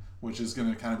Halloween, which is going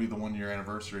to kind of be the 1-year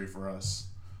anniversary for us.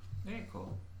 Very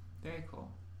cool. Very cool.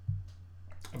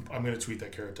 I'm going to tweet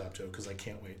that Carrot Top joke because I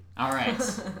can't wait. All right.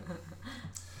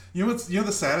 You know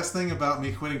the saddest thing about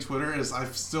me quitting Twitter is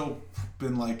I've still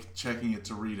been like checking it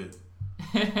to read it.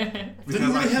 Because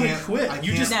I haven't quit.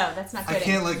 No, that's not I quitting.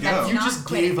 can't let go. That's You not just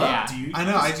quitting. gave up, Yeah. dude. I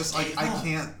know. I gave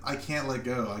up. can't let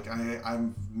go. Like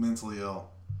I'm mentally ill.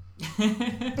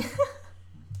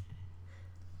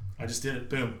 I just did it.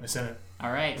 Boom. I sent it.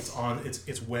 All right. It's on.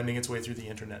 It's wending its way through the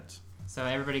internet. So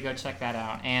everybody go check that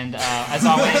out. And as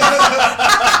always,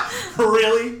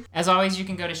 Really? as always, you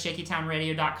can go to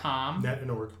shakytownradio.com Net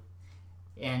and org.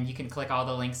 and you can click all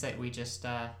the links that we just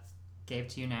gave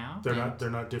to you now. They're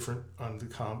not different on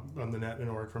the net and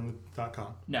org from the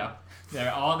 .com. No,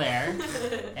 they're all there.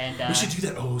 And We should do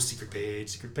that. Oh, secret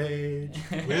page.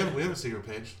 We have a secret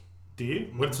page. Do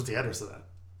you? What's the address of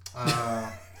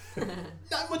that?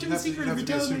 Not much You of a have secret if to you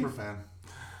be a tell me. super fan.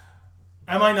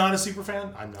 Am I not a super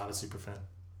fan? I'm not a super fan.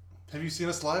 Have you seen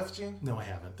us live, Gene? No, I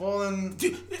haven't. Well, then,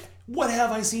 Dude, what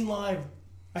have I seen live?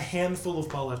 A handful of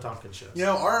Paul F. Tompkins shows. you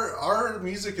know, our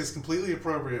music is completely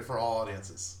appropriate for all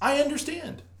audiences. I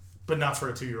understand, but not for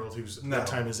a 2-year-old whose No. that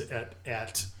time is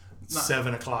at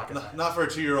 7 o'clock at night. Not for a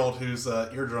 2-year-old whose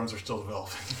eardrums are still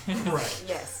developing. Right.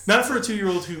 Yes. Not for a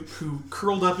 2-year-old who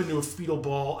curled up into a fetal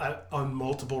ball on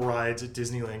multiple rides at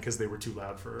Disneyland because they were too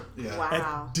loud for her. Yeah. Wow.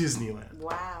 At Disneyland.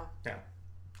 Wow. Yeah.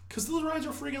 Because those rides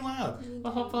are freaking loud.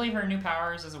 well, hopefully her new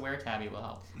powers as a weretabby will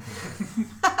help.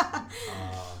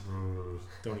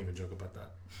 Don't even joke about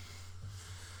that.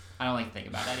 I don't like to think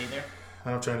about that either.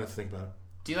 I'm trying to think about it.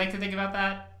 Do you like to think about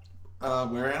that?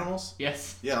 Were animals?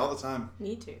 Yes. Yeah, all the time.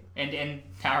 Me too. And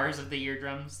powers of the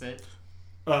eardrums that.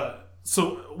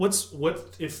 So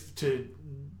what if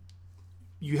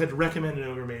you had to recommend an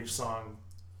Ogre Mage song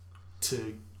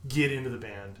to get into the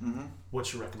band? Mm-hmm.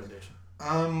 What's your recommendation?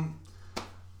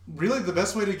 Really, the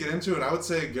best way to get into it, I would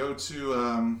say go to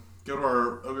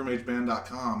our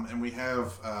ogremageband.com, and we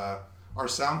have our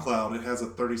SoundCloud. It has a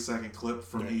 30-second clip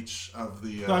from each of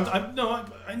the. I know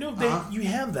you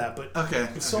have that, but Okay.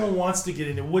 if someone wants to get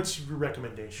into, what's your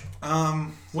recommendation?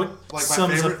 What Like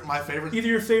sums up my favorite. either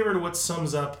your favorite or what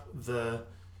sums up the?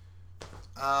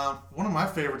 One of my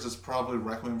favorites is probably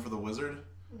Requiem for the Wizard.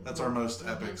 That's our most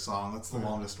epic song. That's the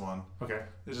longest one. Okay.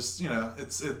 It's just,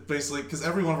 it basically, because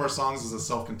every one of our songs is a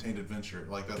self-contained adventure.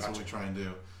 Like, that's what we try and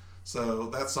do. So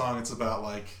that song, it's about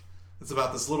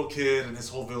this little kid and his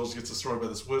whole village gets destroyed by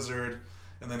this wizard,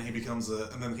 and then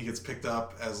he gets picked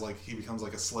up as he becomes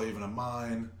a slave in a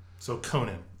mine. So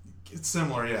Conan. It's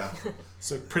similar, yeah.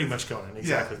 So pretty much Conan.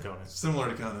 Exactly Conan. Similar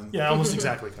to Conan. Yeah, almost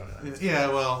exactly Conan. Yeah,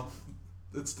 well,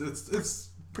 it's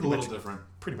Pretty a little much. different.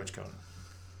 Pretty much Conan.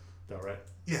 Though, right?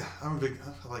 Yeah, I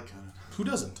like Conan. Who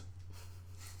doesn't?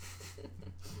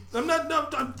 I'm not. No,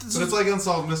 But it's like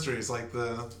Unsolved Mysteries. Like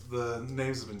the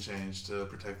names have been changed to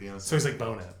protect the innocent. so he's like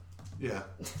Bonehead, Yeah.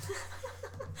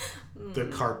 the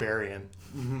Carbarian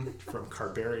from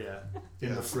Carbaria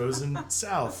in the frozen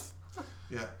South.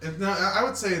 Yeah. No, I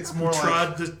would say it's more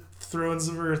Trod the thrones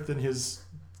of earth in his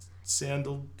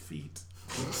sandaled feet.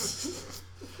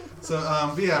 So,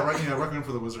 but yeah, Requiem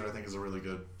for the Wizard, I think, is a really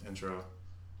good intro to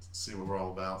see what we're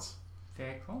all about.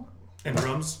 Very cool. And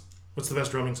drums. What's the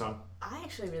best drumming song? I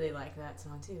actually really like that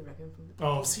song too. Requiem from the.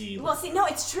 Oh, see. Well, see, no,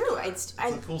 it's true. It's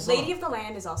a cool song. Lady of the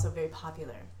Land is also very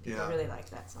popular. People Yeah. really like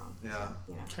that song. Yeah.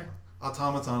 You know. Okay.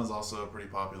 Automaton is also a pretty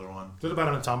popular one. Is it about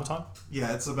an automaton?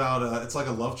 Yeah, it's about it's like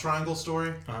a love triangle story,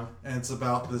 Uh-huh. and it's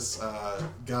about this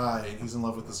guy, and he's in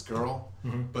love with this girl,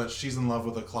 but she's in love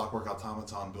with a clockwork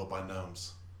automaton built by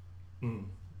gnomes.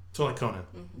 So like Conan.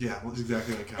 Yeah, well,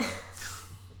 exactly like Conan.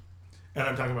 And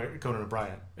I'm talking about Conan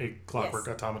O'Brien, a clockwork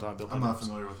Yes. automaton built by I'm not gnomes.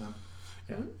 familiar with him.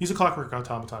 Yeah. He's a clockwork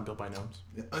automaton built by gnomes.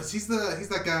 Yeah. He's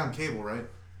that guy on cable, right?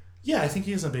 Yeah, I think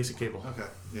he is on basic cable. Okay,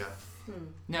 yeah.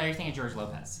 No, you're thinking George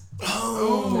Lopez.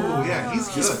 Oh, yeah, he's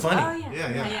He's good. funny. Oh yeah.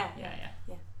 Yeah.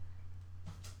 Yeah.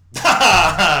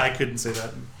 I couldn't say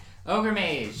that. Ogre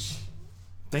Mage.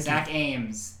 Thank Zach you.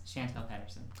 Ames. Chantel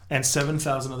Patterson. And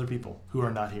 7,000 other people who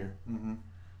are not here.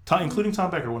 Including Tom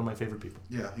Becker, one of my favorite people.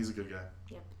 Yeah, he's a good guy.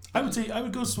 Yep. I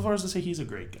would go so far as to say he's a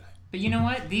great guy. But you know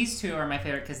what? These two are my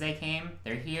favorite because they came.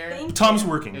 They're here. Thank Tom's you.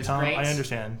 working. It was Tom, great. I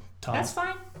understand. Tom. That's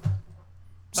fine.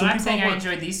 Some But I'm people saying I work.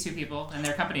 enjoyed these two people and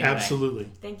their company today. Absolutely.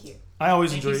 Thank you. I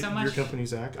always Thank you enjoy so your much. company,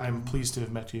 Zach. I'm pleased to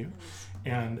have met you.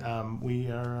 And we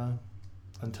are,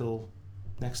 until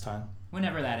next time,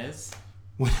 Whenever that is.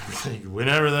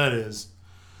 whenever that is.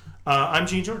 I'm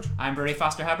Gene George. I'm Brody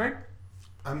Foster Hubbard.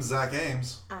 I'm Zach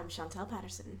Ames. I'm Chantel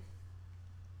Patterson.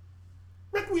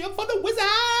 Requiem for the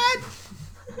Wizard!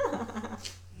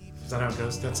 Is that how it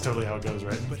goes? That's totally how it goes,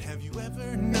 right? But have you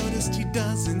ever noticed he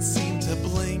doesn't seem to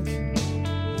blink?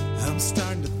 I'm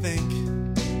starting to think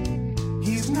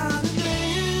he's he's not a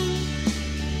man.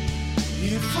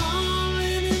 You're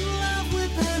falling in love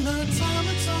with an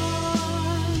automaton,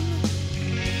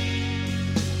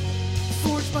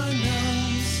 forged by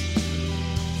nuns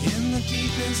in the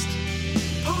deepest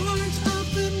part of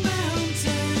the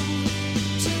mountain.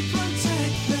 To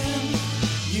protect them,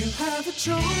 you have a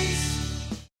choice.